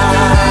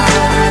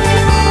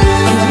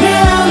y me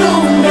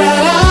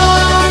alumbrará.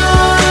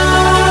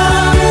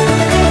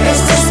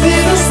 Este es mi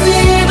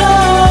destino,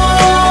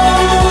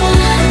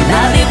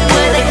 nadie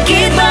puede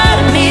quitar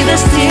mi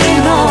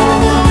destino,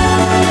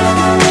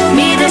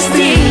 mi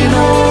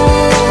destino.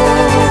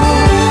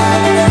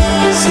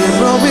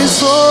 Cierro mis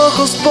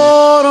ojos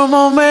por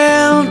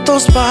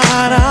momentos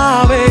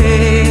para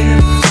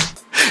ver,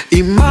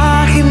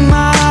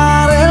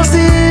 imaginar el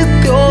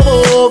sitio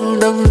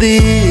donde un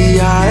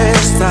día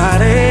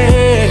estaré.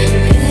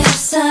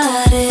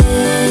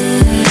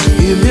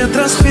 Y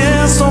mientras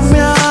pienso me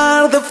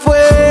arde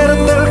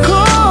fuerte el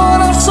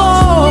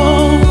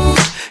corazón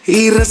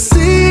y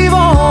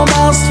recibo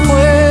más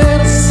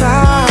fuerza,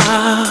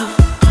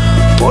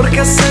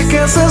 porque sé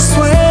que ese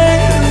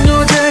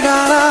sueño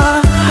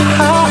llegará.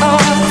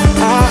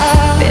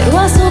 Pero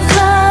ha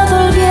soplado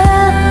el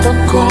viento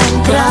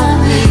contra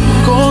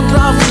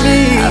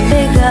mí, ha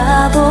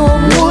pegado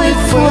muy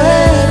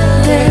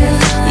fuerte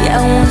y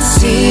aún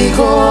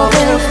sigo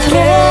de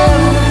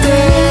frente.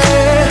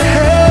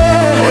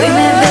 Hoy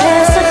me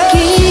ves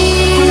aquí,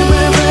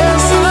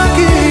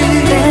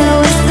 pero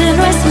este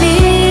no es mi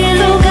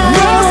lugar.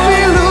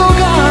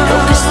 Lo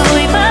que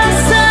estoy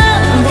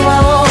pasando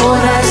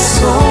ahora es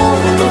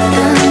solo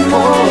temporal.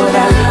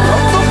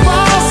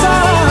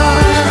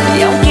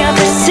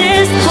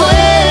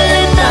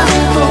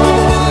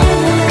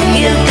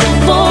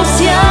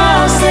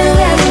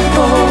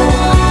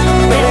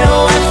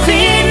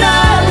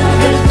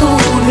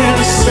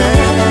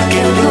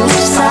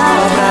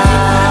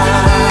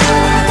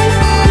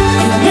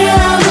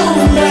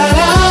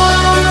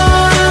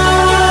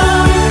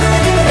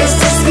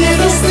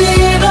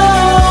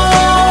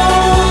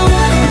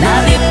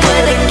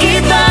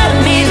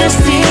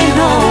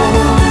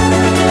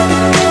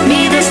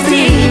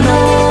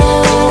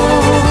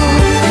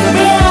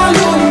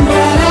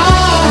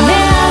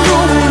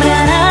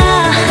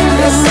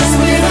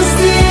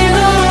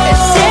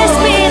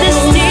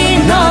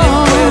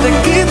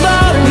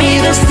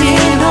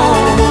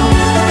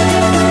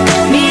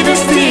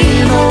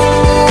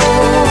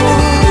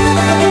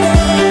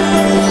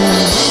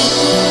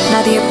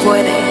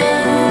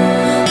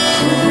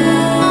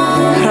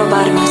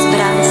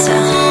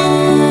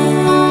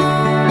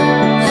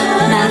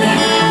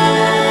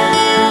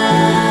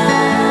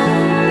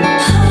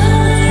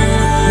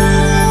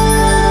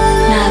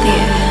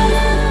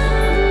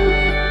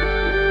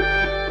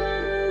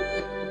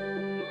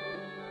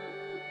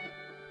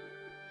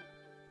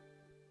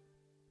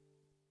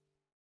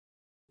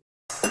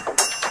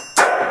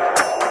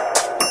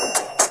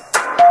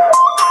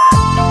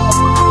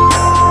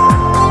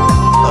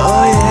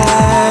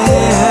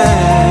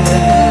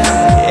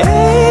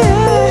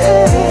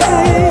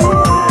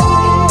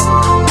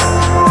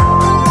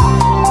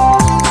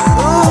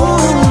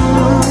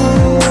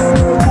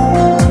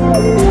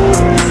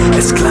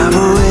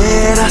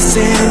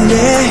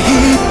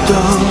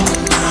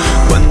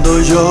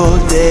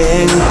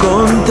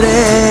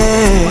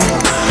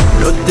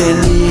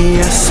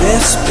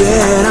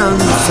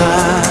 esperanza.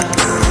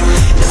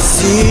 Y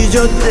así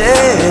yo te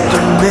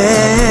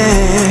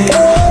tomé,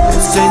 te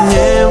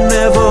enseñé un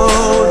nuevo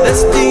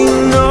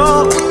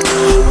destino.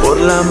 Por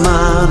la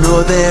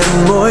mano de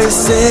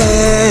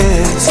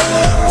Moisés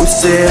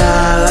puse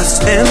alas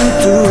en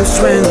tus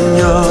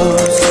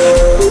sueños,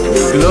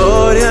 mi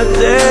gloria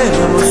te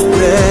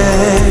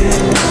mostré.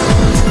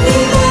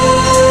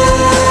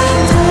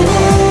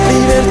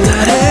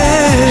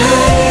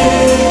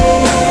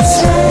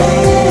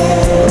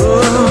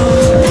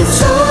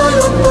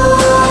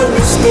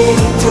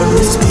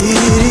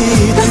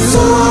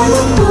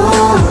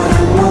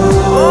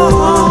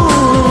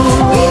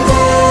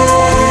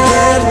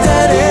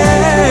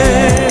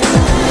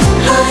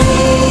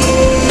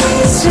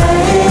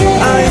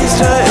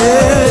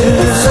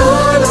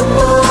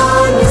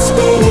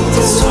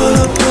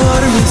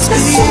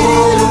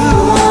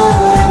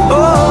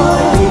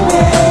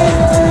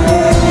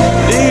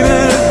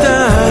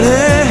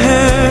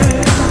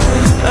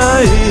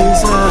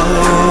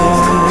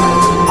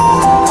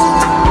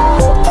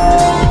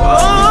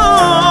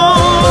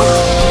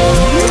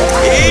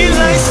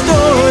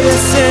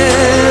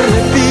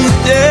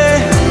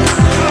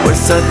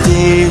 A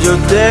ti yo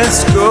te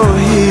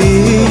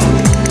escogí,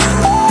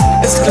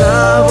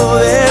 esclavo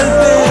del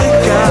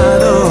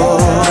pecado,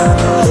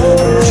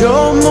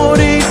 yo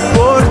morí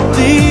por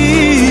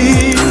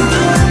ti.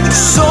 Yo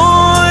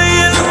soy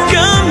el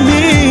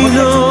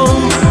camino,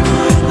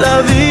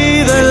 la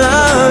vida y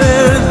la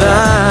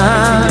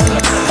verdad.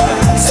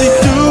 Si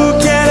tú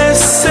quieres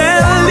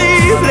ser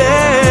libre,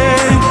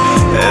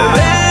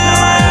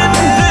 ven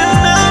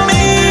a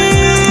mí.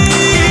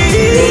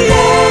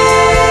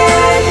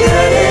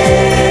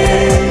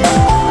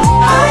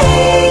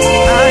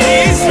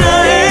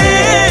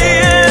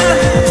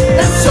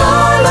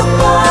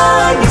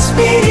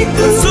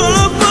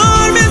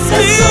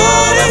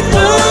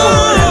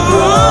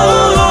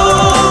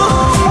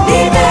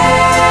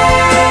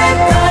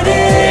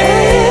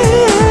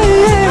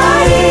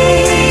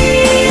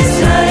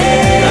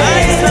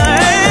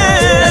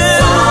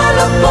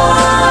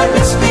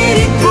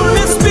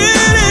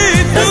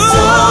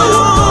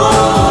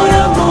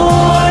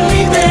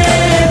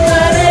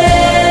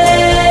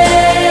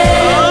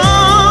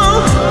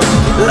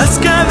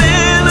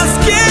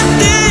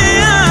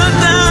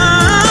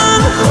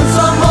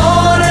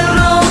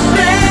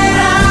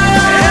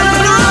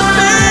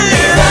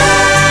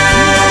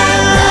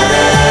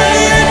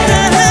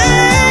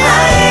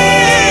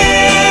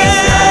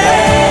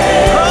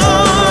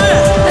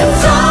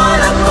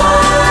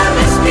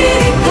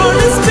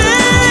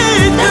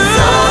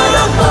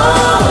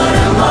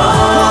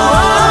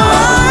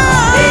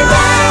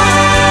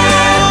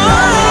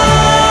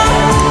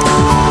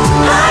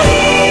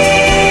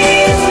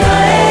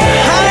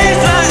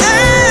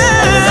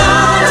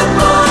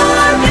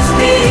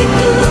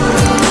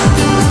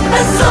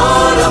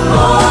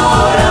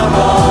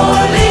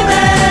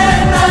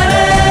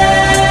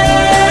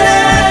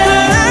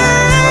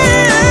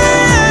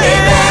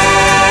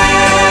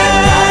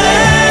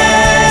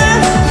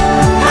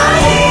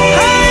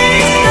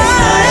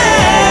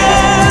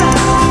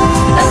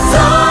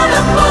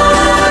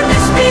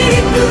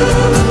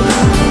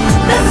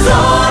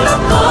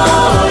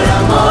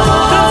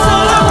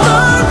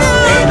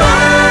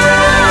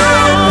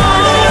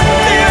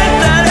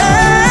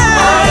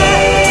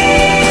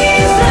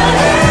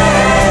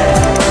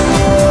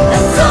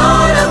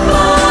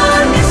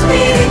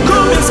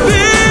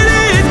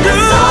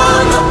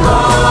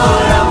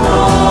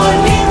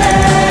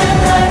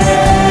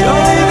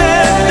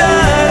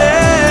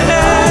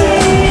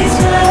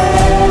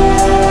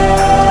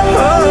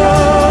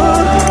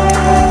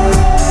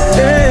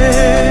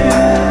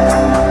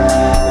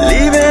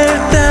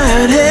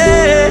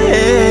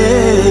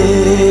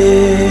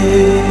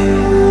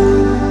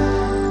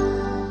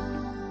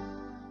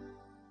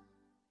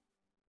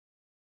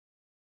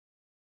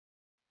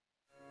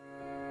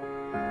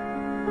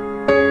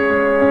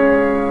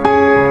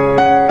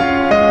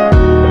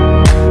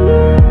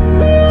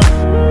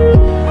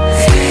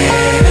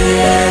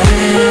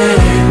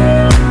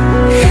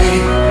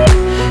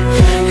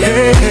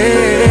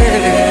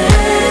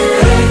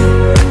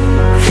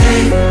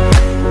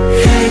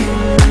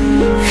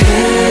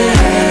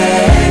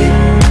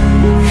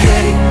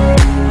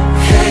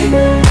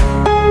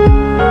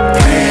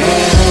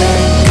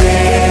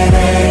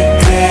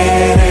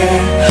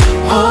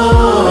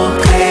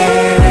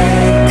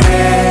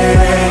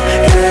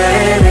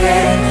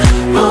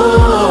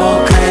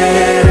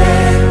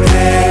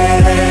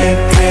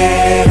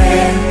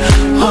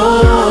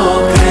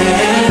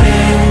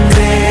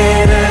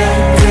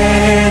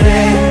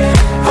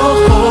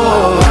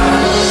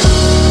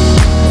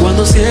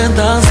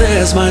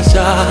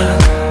 desmayar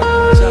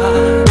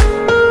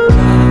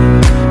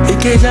y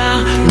que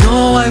ya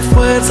no hay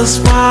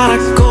fuerzas para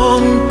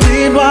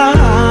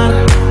continuar.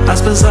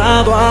 Has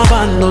pensado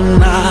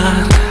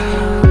abandonar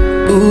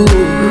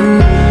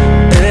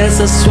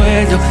ese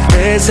sueño,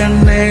 ese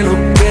anhelo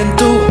que en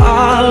tu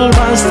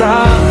alma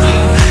está.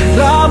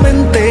 La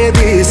mente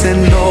dice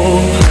no,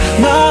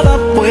 nada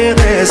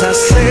puede puedes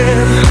hacer,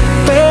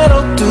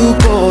 pero tu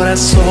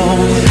corazón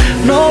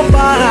no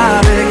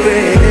para de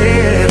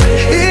creer.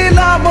 Y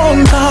la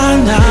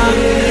montaña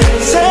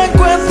se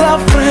encuentra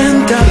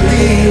frente a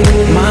ti,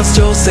 mas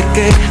yo sé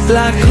que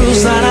la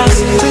cruzarás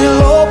si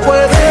lo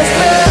puedes ver.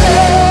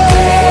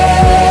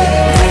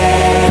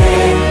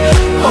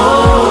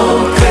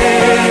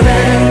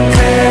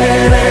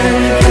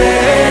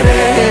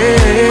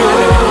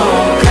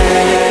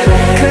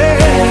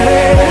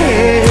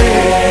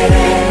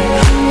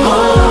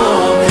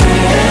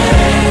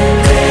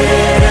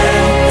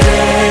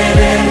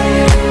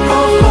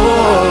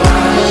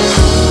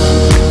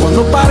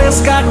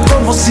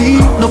 Como si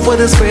no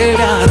puedes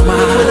pegar más,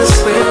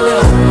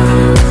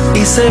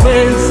 y se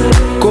ve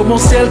como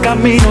si el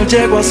camino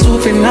llegó a su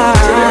final.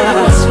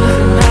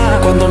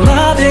 Cuando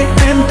nadie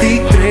en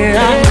ti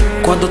crea,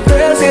 cuando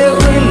te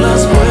cierren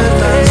las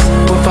puertas,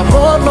 por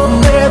favor no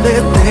te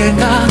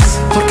detengas,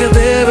 porque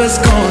debes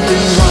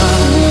continuar.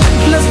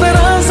 La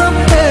esperanza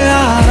te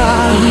hará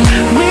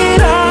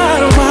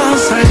mirar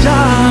más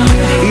allá,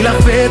 y la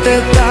fe te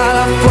da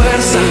la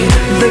fuerza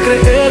de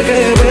creer que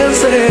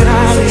vencerás.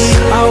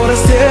 Ahora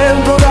es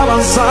tiempo de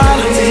avanzar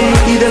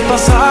y del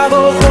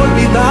pasado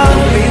olvidar,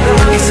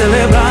 y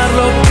celebrar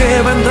lo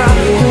que vendrá,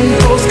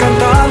 juntos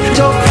cantar.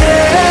 Yo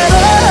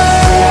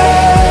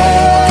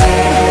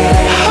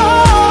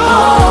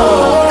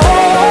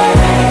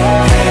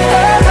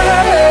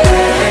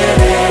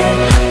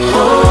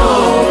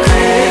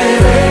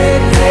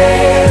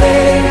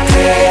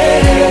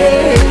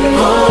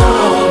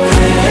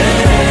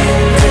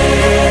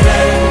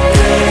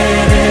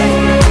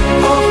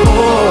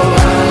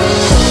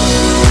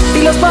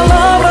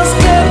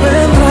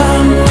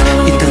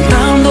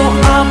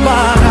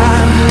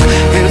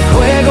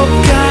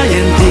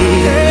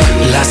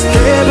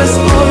debes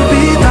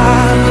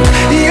olvidar,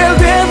 y el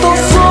viento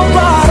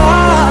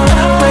soplará,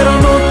 pero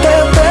no te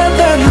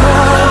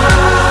detendrá.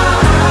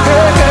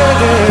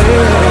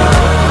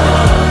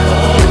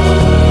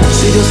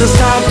 Si Dios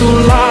está a tu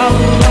lado,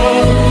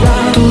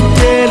 tú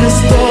tienes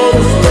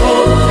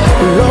todo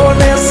lo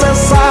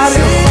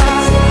necesario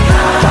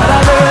para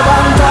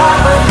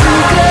levantarte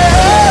y creer.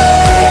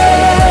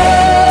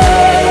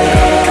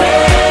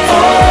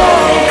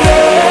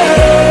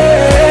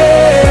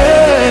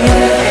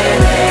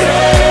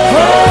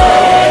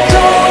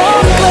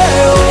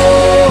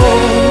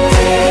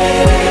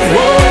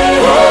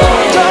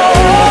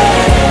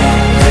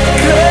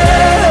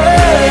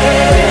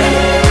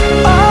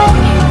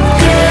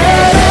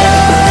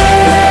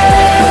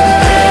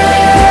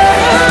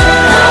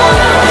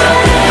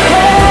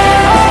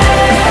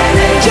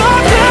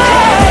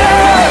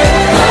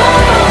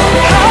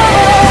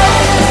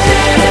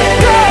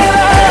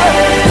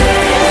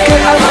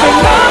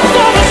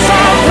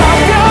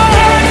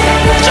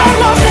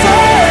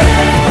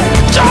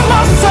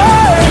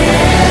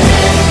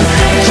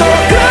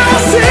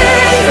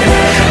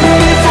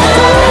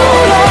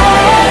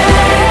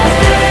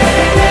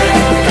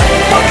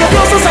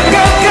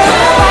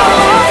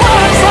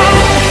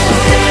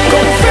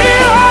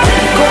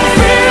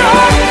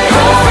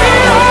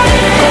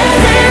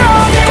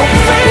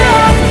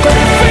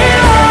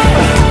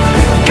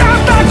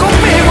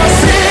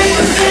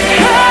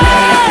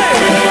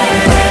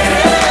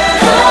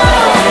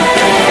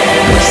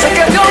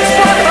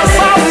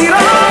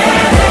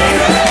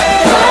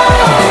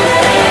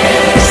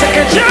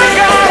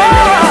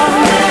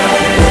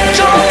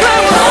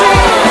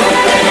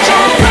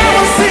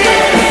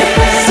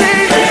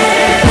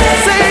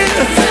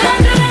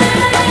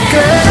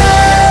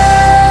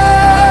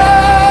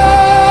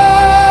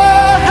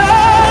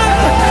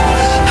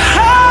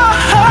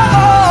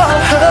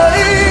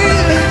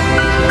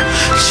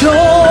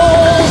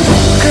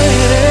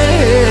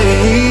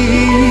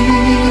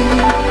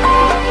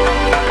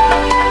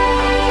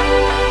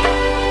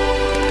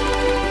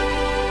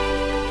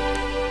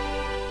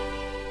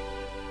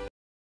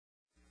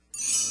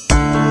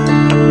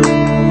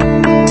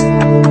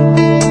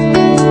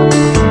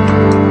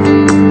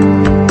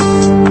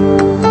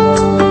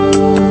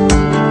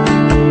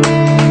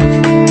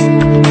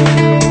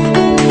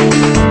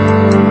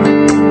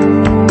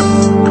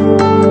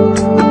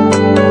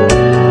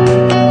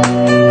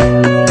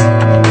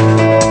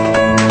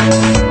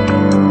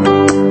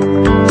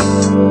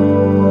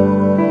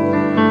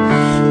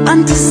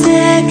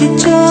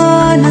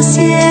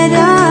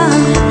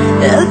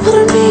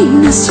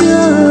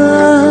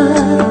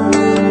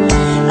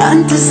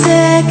 Antes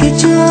de que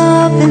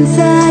yo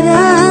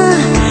pensara,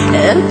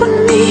 Él por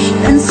mí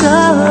pensó,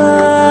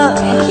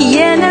 y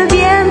en el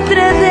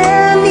vientre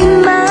de mi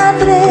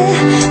madre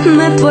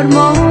me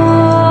formó,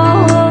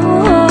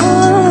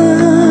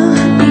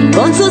 y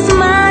con sus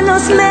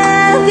manos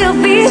me dio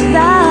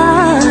vida,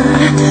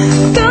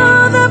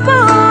 todo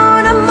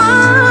por amor.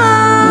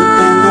 No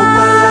tengo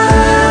palabras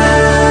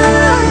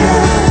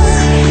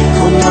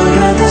como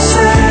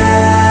agradecerte,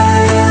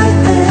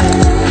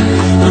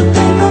 no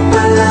tengo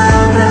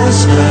palabras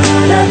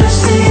para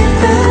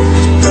decirte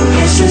lo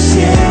que se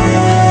siente,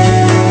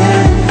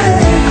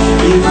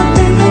 y no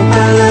tengo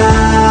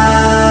palabras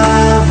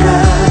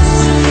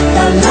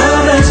para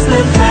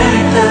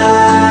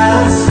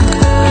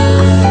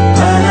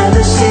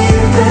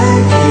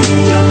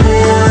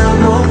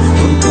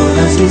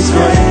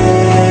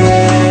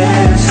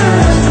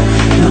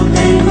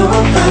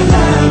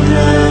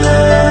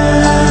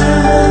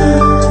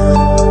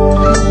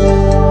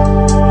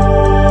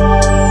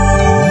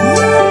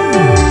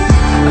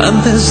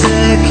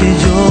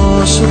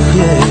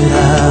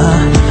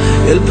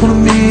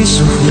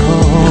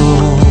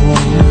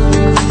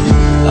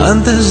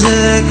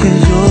de que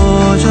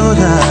yo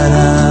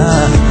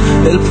llorara,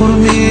 Él por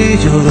mí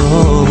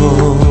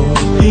lloró.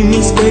 Y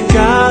mis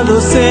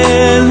pecados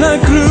en la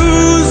cruz